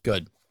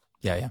 Good.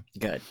 Yeah.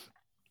 Good.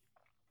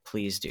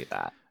 Please do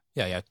that.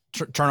 Yeah.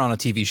 Turn on a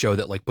TV show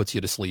that like puts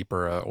you to sleep,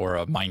 or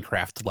a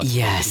Minecraft Let's Play.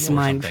 Yes,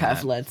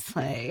 Minecraft Let's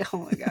Play. Oh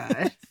my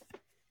god.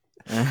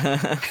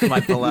 My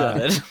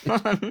beloved.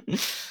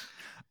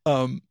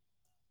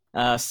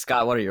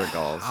 Scott, what are your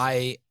goals?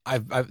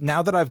 I've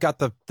now that I've got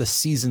the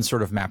season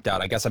sort of mapped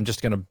out, I guess I'm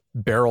just gonna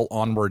barrel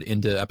onward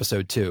into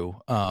episode 2,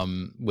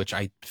 which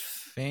I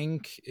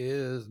think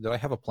is. Did I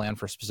have a plan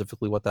for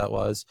specifically what that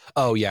was?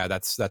 Oh yeah,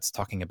 that's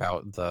talking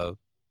about the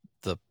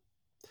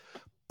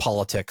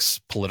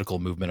political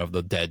movement of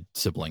the dead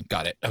sibling.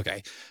 Got it.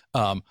 Okay.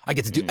 I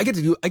get to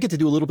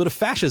do a little bit of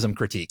fascism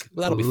critique.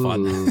 That'll be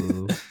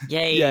fun.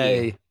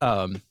 Yay.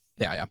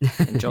 Yeah.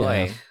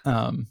 Enjoy.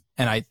 And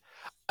I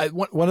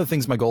one of the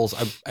things, my goals,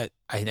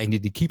 I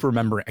need to keep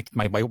remembering.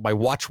 My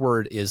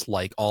watchword is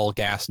like all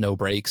gas, no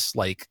brakes.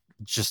 Like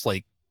just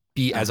like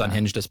be as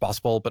unhinged as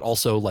possible, but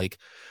also like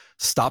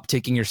stop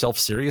taking yourself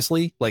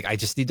seriously. Like I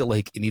just need to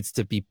like, it needs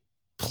to be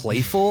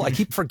playful. I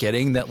keep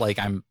forgetting that like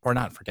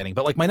not forgetting,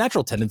 but like my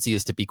natural tendency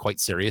is to be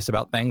quite serious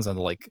about things and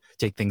like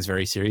take things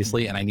very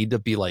seriously. And I need to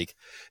be like,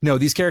 no,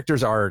 these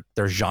characters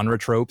they're genre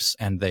tropes,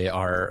 and they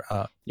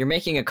are. You're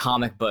making a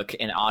comic book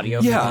in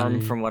audio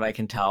form, from what I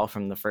can tell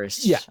from the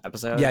first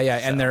episode. Yeah.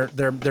 So. And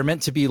they're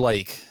meant to be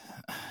like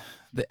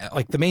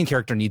the main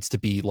character needs to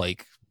be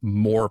like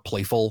more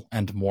playful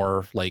and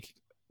more like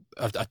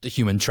a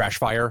human trash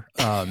fire.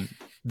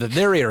 The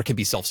narrator can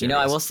be self-serious.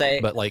 I will say,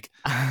 but like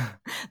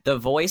the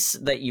voice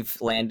that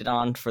you've landed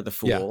on for the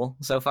fool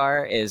so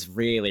far is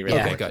really,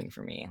 really working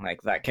for me.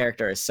 Like that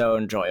character is so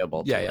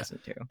enjoyable to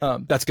listen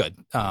to. That's good.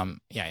 I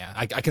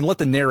can let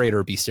the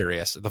narrator be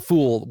serious. The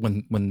fool,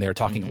 when they're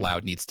talking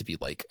loud, needs to be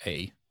like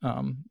a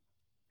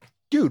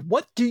dude,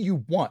 what do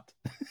you want?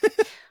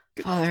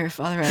 Father,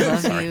 I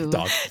love you.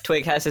 Dog.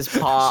 Twig has his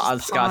paw on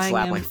Scott's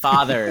lap, like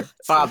Father,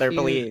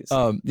 please.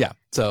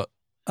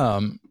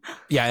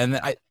 And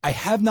I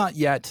have not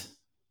yet.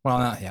 Well,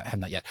 I have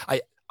not yet.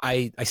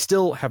 I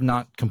still have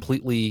not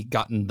completely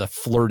gotten the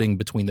flirting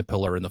between the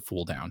pillar and the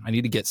fool down. I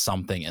need to get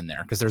something in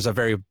there because there's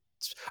I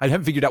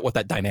haven't figured out what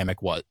that dynamic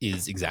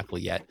is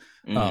exactly yet.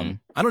 I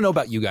don't know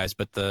about you guys,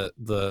 but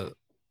the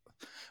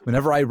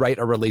whenever I write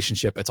a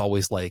relationship, it's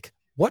always like,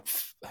 what?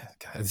 God,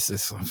 I'm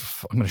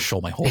going to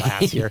show my whole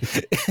ass here.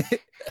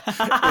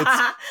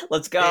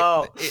 Let's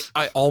go.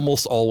 I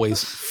almost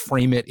always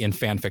frame it in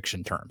fan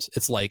fiction terms.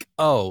 It's like,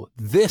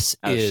 this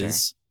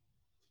is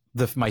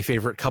my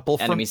favorite couple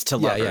from enemies to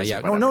lovers. Yeah.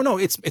 No.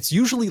 It's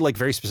usually like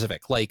very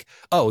specific. Like,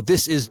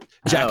 this is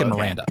Jack and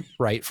Miranda,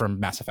 right, from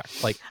Mass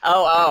Effect. Like,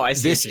 I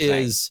see. This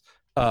is,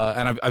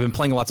 and I've been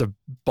playing lots of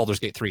Baldur's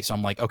Gate 3, so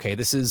I'm like, okay,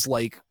 this is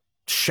like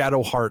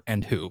Shadowheart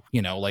and who,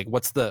 like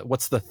what's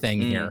the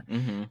thing here,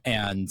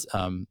 and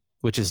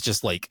which is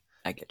just like.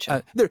 I get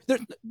you.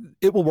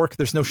 It will work.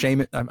 There's no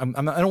shame. I don't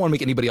want to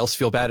make anybody else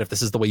feel bad if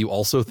this is the way you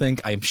also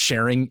think. I'm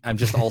sharing. I'm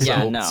just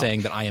also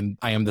saying that I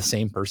am the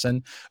same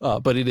person.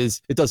 But it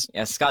does.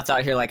 Yeah, Scott's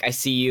out here like, I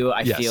see you.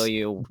 I feel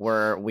you.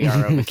 We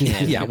are of a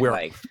kin. Yeah, we're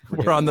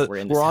on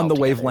the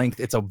wavelength.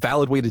 It's a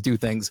valid way to do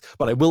things.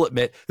 But I will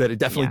admit that it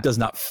definitely does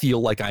not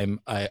feel like I'm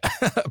a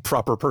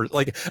proper person.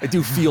 Like I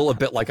do feel a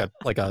bit like a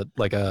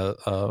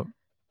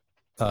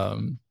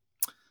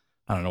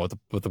I don't know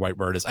what the right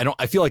word is.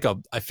 I feel like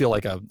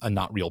a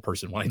not real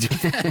person when I do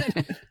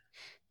that.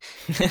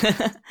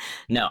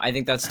 No, I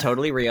think that's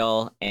totally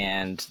real,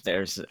 and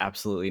there's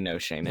absolutely no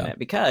shame in it,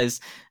 because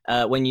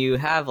when you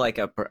have like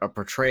a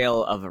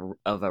portrayal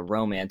of a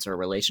romance or a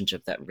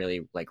relationship that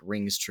really like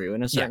rings true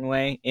in a certain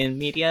way in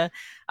media,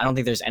 I don't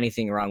think there's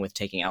anything wrong with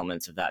taking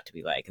elements of that to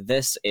be like,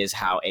 this is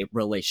how a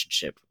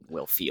relationship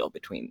will feel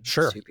between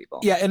two people.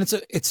 Yeah, and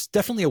it's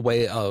definitely a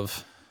way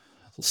of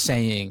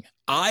saying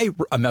I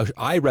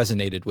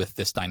resonated with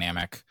this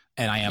dynamic,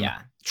 and I am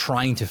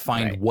trying to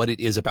find what it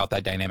is about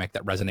that dynamic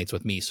that resonates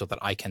with me, so that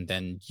I can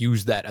then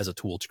use that as a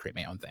tool to create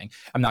my own thing.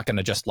 I'm not going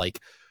to just like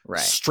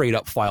straight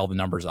up file the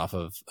numbers off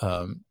of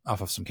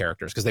some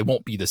characters, because they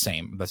won't be the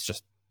same. That's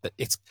just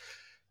it's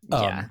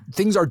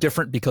things are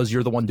different because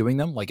you're the one doing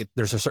them. Like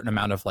there's a certain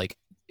amount of like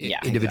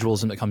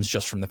individualism that comes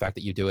just from the fact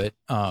that you do it.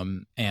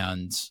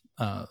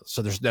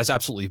 So that's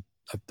absolutely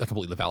a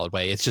completely valid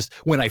way. It's just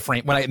when I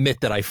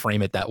admit that I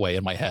frame it that way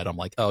in my head, I'm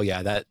like, oh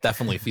yeah, that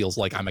definitely feels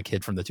like I'm a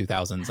kid from the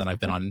 2000s, and I've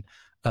been on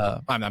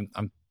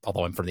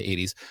although I'm from the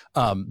 80s,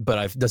 but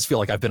I does feel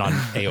like I've been on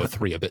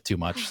AO3 a bit too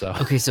much. So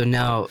okay, so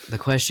now the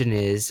question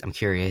is, I'm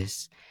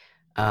curious,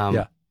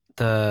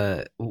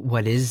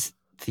 what is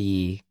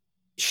the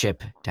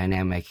ship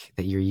dynamic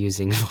that you're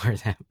using for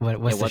that?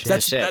 What's the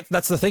ship?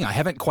 That's the thing. I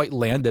haven't quite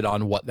landed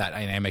on what that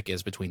dynamic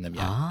is between them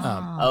yet.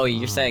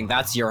 You're saying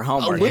that's your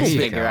homework to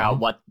figure out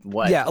what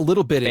a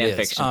little bit it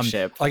is.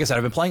 Ship. Like I said,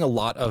 I've been playing a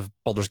lot of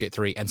Baldur's Gate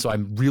 3, and so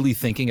I'm really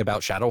thinking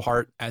about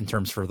Shadowheart in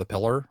terms for the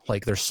pillar.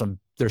 Like there's some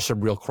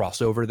real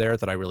crossover there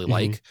that I really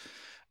like.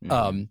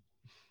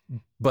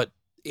 But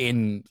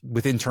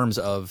within terms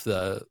of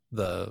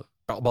the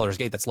Baldur's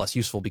Gate, that's less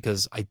useful,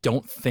 because I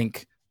don't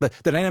think the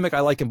dynamic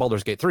I like in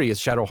Baldur's Gate 3 is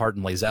Shadowheart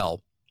and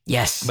Lae'zel.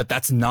 Yes. But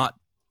that's not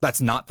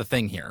the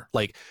thing here.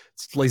 Like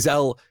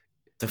Lae'zel,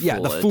 the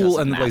Fool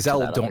and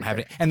Lae'zel don't have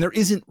it. And there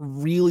isn't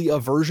really a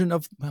version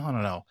of, I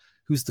don't know,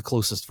 who's the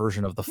closest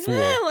version of the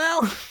Fool?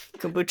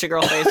 Kombucha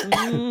girl face.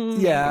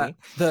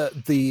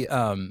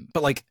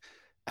 But like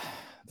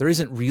there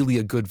isn't really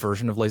a good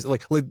version of Lae'zel,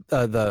 like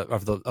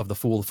of the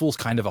Fool. The Fool's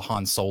kind of a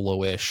Han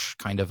Solo-ish,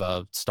 kind of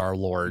a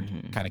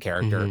Star-Lord kind of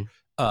character.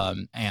 There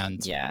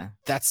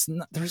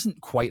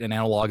isn't quite an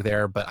analog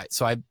there, but I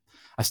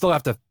still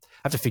have to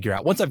figure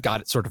out. Once I've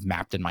got it sort of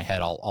mapped in my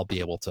head, I'll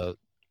be able to.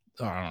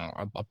 I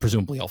don't know,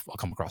 presumably I'll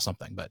come across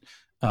something, but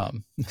I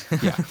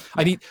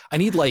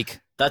need like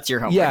that's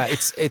your homework. Yeah,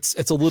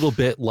 it's a little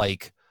bit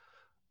like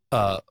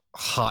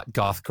hot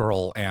goth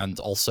girl, and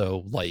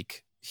also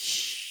like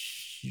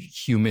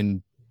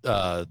human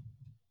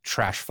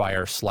trash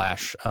fire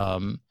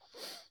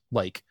 /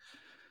 like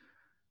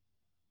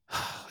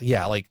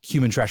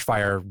human trash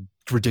fire,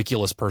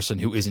 ridiculous person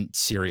who isn't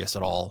serious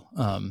at all.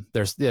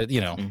 There's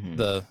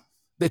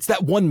it's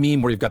that one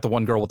meme where you've got the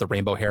one girl with the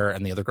rainbow hair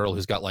and the other girl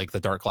who's got like the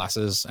dark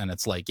glasses, and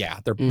it's like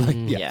they're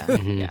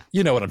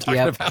you know what I'm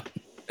talking about.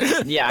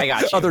 Yeah, I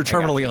got you. Other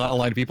terminally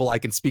aligned people I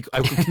can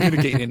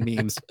communicate in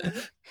memes.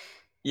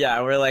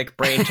 Yeah, we're like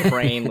brain to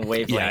brain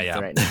wavelength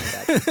right now.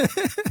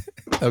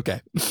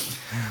 Okay.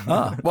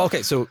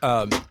 Okay. So,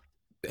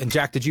 and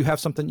Jack, did you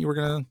have something you were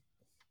gonna?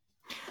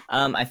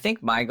 I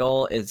think my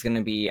goal is going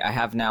to be, I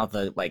have now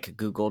the like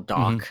Google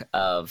Doc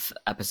of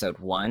episode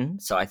 1.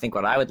 So I think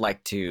what I would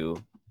like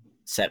to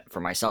set for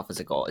myself as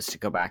a goal is to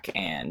go back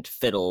and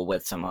fiddle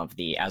with some of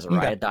the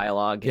Azariah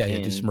dialogue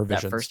in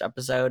that first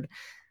episode.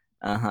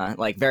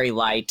 Like very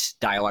light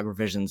dialogue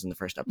revisions in the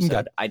first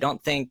episode. I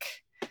don't think,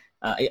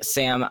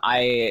 Sam,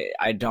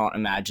 I don't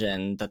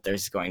imagine that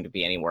there's going to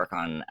be any work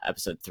on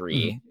episode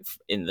 3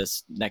 in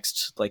this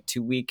next like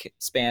 2-week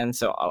span.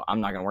 So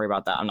I'm not going to worry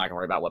about that. I'm not going to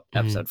worry about what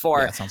episode 4.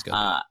 Yeah, that sounds good.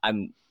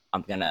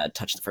 I'm going to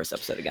touch the first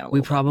episode again.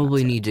 We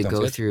probably need to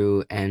go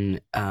through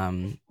and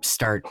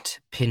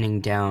start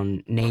pinning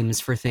down names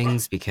for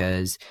things,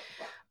 because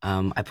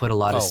I put a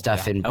lot of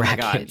stuff in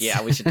brackets. Oh my God.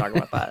 Yeah, we should talk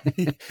about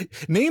that.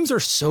 Names are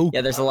so...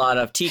 Yeah, there's a lot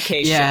of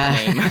TK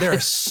shit name.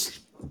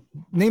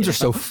 Names are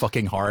so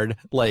fucking hard.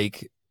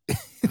 Like,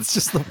 it's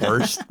just the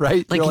worst,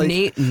 right? Like,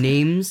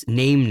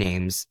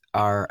 names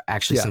are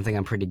actually something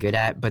I'm pretty good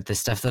at, but the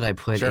stuff that I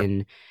put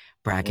in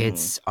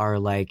brackets are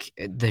like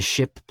the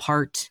ship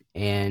part,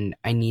 and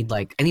I need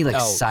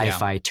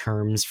sci-fi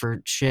terms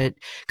for shit,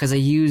 because I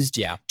used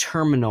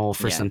terminal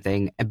for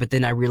something, but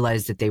then I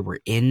realized that they were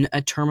in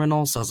a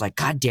terminal, so I was like,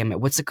 God damn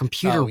it, what's a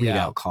computer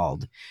readout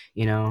called?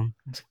 You know?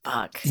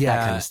 Fuck.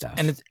 That kind of stuff.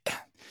 And it's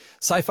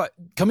sci-fi,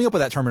 coming up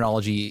with that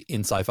terminology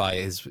in sci-fi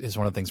is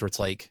one of the things where it's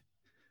like,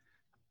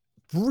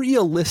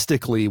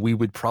 realistically, we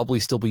would probably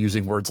still be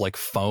using words like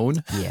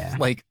phone. Yeah.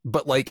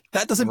 But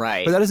that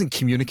doesn't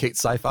communicate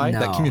sci-fi. No.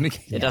 That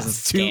communicates. It doesn't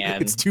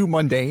scan. It's too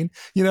mundane,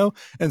 you know?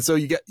 And so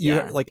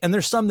and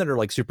there's some that are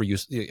like super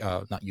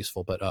not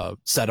useful, but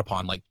set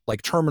upon,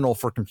 like terminal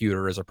for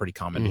computer is a pretty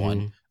common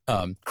one.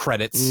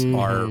 Credits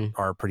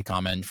are pretty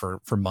common for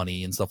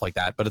money and stuff like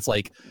that. But it's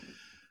like,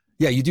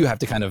 you do have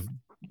to kind of,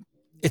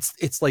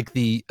 it's like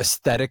the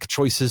aesthetic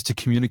choices to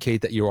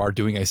communicate that you are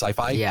doing a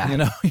sci-fi. Yeah. You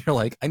know, you're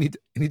like, I need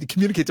to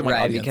communicate to my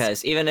audience.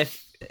 Because even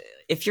if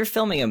if you're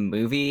filming a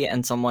movie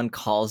and someone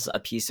calls a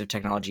piece of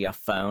technology a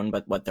phone,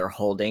 but what they're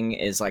holding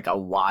is like a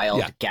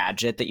wild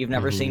gadget that you've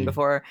never seen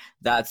before,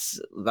 that's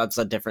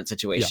a different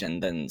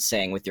situation than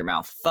saying with your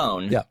mouth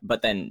phone. Yeah.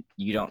 But then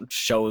you don't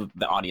show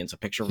the audience a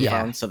picture of a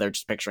phone, so they're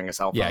just picturing a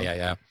cell phone.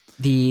 Yeah.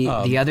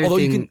 The other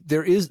thing,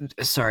 there is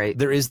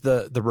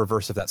the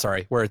reverse of that.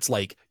 Sorry, where it's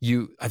like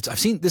I've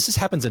seen this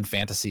happens in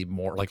fantasy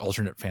more, like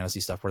alternate fantasy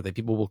stuff, where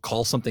people will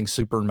call something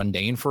super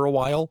mundane for a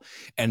while,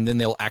 and then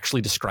they'll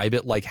actually describe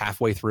it like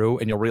halfway through,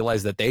 and you'll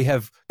realize that they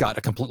have got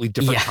a completely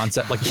different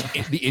concept. Like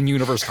the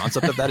in-universe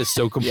concept of that is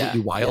so completely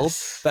wild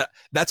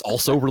that's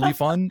also really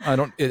fun.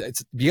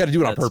 You got to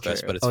do it on purpose,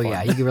 true. But it's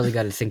fun. You really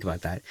got to think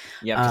about that.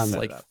 Yeah,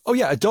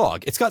 a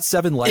dog. It's got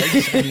 7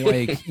 legs and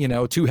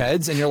like 2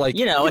 heads, and you're like,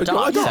 a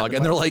dog.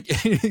 And they're like,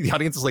 the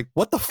audience is like,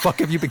 what the fuck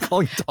have you been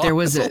calling a dog? There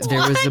was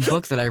a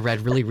book that I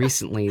read really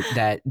recently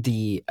that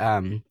the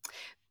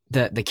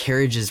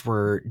carriages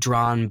were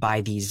drawn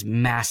by these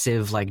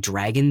massive like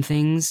dragon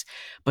things,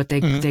 but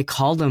they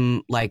called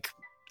them like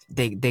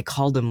they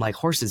called them like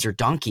horses or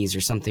donkeys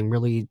or something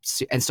really.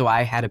 And so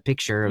I had a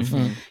picture of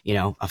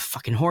a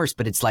fucking horse,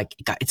 but it's like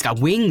it's got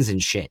wings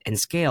and shit and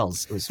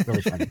scales. It was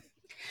really funny.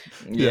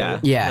 Yeah.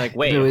 Like,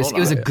 wait, it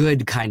was a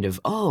good kind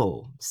of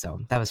so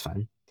that was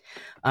fun.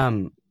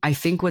 I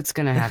think what's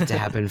gonna have to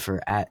happen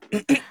for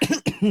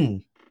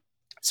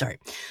sorry.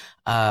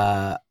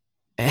 I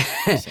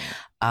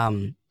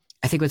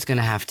think what's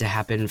gonna have to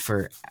happen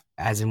for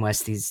As in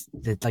West this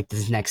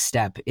next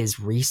step is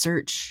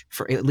research,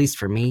 for at least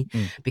for me,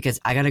 because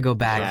I gotta go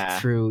back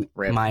through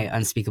my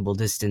Unspeakable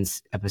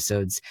Distance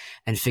episodes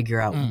and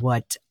figure out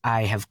what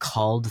I have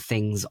called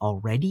things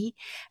already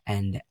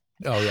and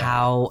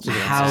how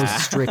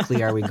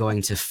strictly are we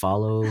going to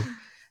follow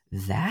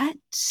that.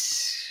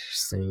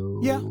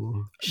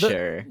 So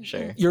sure.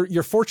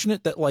 You're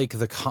fortunate that like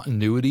the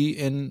continuity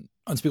in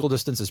Unspeakable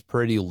Distance is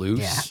pretty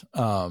loose.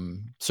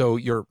 So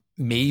you're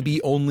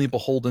maybe only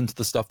beholden to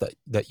the stuff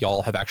that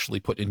y'all have actually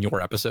put in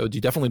your episodes.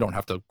 You definitely don't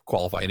have to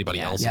qualify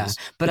anybody else's. Yeah.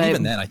 But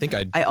even then, I think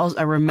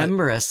I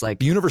remember us like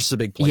the universe is a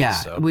big place. Yeah,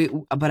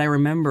 so. But I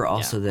remember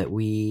also that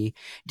we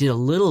did a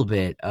little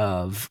bit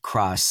of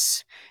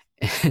cross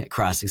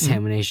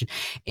examination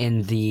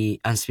in the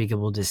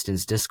Unspeakable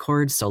Distance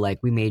Discord. So like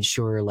we made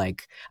sure,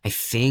 like, I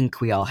think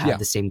we all have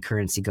the same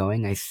currency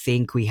going. I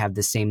think we have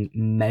the same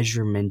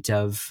measurement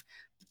of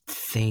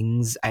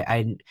things.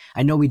 I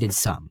know we did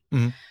some.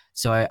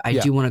 So I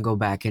do want to go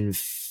back and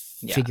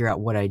figure out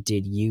what I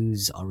did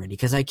use already,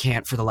 because I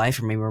can't for the life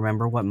of me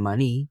remember what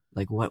money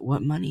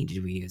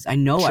did we use. I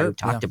know I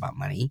talked about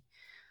money.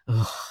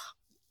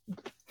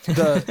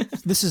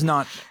 This is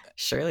not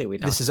surely we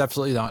don't. This is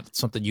absolutely not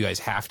something you guys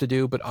have to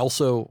do, but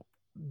also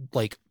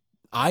like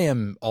I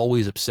am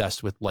always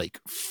obsessed with like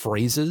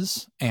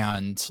phrases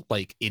and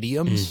like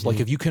idioms. Like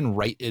if you can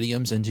write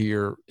idioms into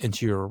your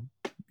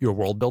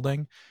world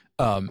building,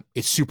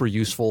 it's super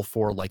useful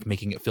for like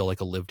making it feel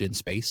like a lived in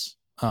space.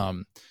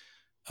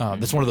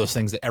 That's one of those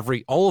things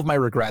that all of my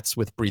regrets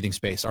with Breathing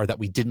Space are that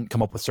we didn't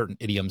come up with certain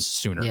idioms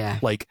sooner. Yeah.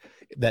 Like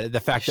the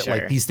fact that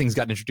like these things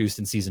got introduced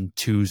in season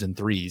 2s and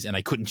 3s and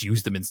I couldn't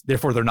use them,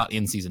 therefore they're not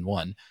in season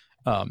 1.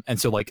 And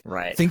so like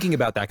thinking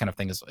about that kind of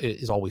thing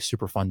is always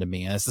super fun to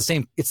me. And it's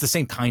the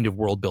same kind of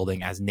world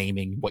building as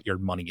naming what your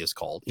money is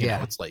called. You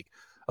know, it's like,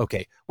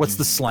 okay, what's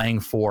the slang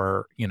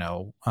for,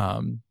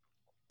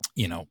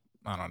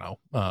 I don't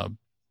know,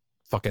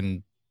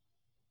 fucking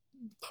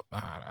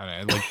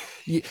like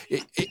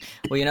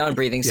in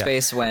Breathing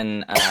Space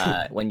when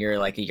you're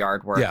like a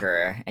yard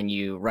worker and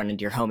you run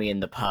into your homie in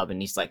the pub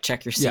and he's like,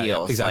 check your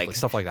seals, exactly. like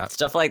stuff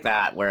like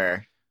that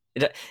where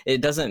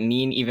it doesn't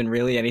mean even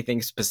really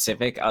anything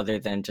specific other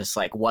than just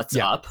like what's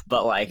up,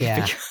 but like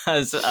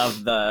because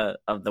of the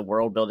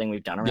world building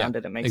we've done around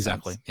it makes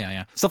sense.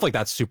 Stuff like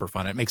that's super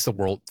fun. It makes the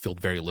world feel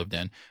very lived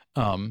in.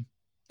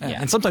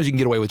 And sometimes you can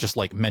get away with just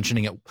like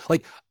mentioning it,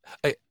 like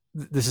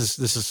this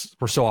is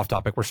we're so off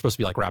topic, we're supposed to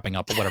be like wrapping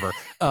up, but whatever.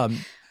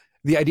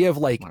 The idea of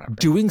like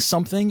doing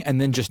something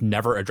and then just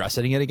never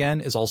addressing it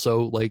again is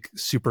also like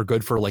super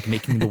good for like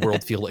making the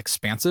world feel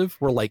expansive,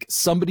 where like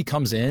somebody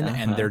comes in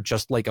and they're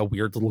just like a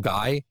weird little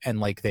guy and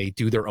like they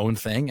do their own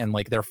thing and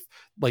like they're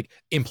like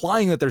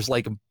implying that there's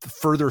like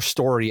further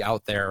story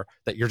out there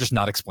that you're just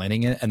not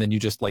explaining it, and then you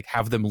just like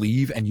have them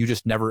leave and you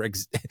just never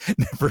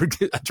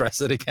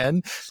address it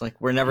again. It's like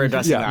we're never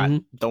addressing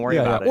that. Don't worry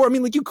about it. Or I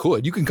mean, like you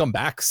can come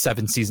back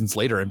 7 seasons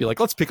later and be like,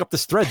 let's pick up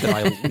this thread that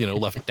I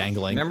left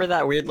dangling. Remember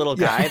that weird little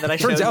guy that I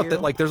showed you? Turns out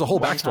that like there's a whole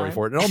backstory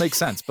for it. It all makes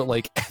sense, but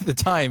like at the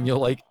time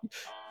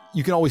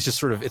you can always just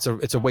sort of it's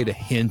a way to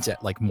hint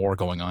at like more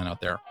going on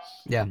out there.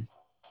 Yeah.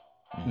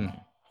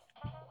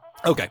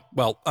 Okay,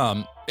 well,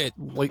 it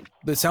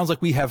sounds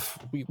like we have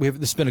this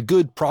has been a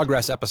good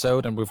progress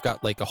episode, and we've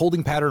got like a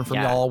holding pattern from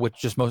y'all, which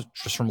just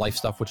from life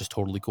stuff, which is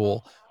totally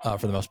cool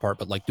for the most part.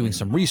 But like doing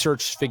some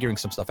research, figuring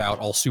some stuff out,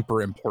 all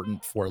super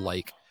important for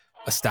like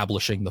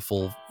establishing the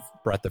full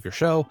breadth of your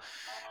show.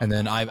 And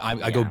then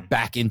I go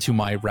back into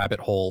my rabbit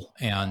hole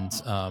and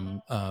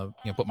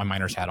put my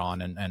miner's hat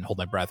on and hold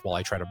my breath while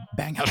I try to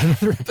bang out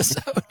another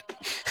episode.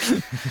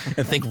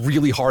 and think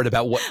really hard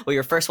about what. Well,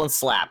 your first one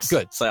slaps.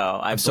 Good. So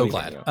I'm so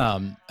glad.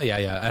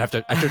 Yeah. I have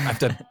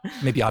to.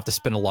 Maybe I have to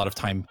spend a lot of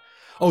time.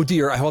 Oh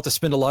dear, I have to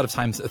spend a lot of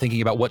time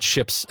thinking about what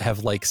ships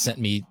have like sent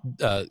me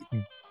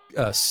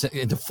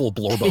into full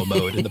Blorbo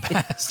mode in the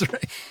past.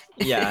 Right?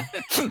 Yeah.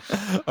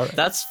 All right.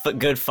 That's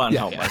good fun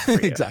homework. For you.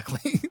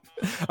 Exactly.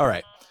 All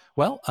right.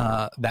 Well,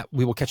 that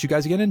we will catch you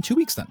guys again in 2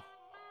 weeks then.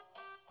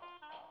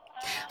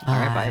 All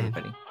right. Bye,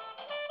 everybody.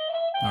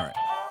 All right.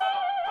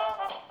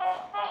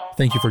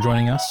 Thank you for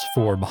joining us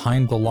for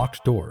Behind the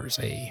Locked Doors,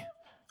 a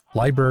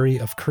library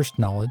of cursed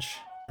knowledge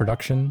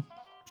production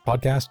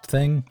podcast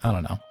thing. I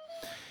don't know.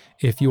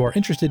 If you are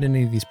interested in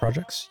any of these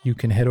projects, you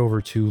can head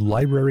over to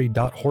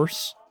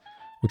library.horse,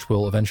 which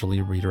will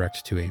eventually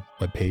redirect to a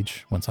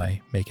webpage once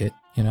I make it,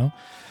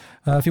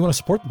 If you want to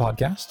support the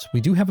podcast,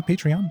 we do have a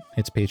Patreon.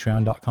 It's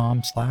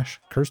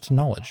patreon.com/cursed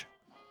knowledge.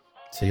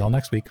 See y'all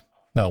next week.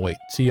 No, wait.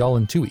 See y'all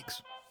in 2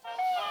 weeks.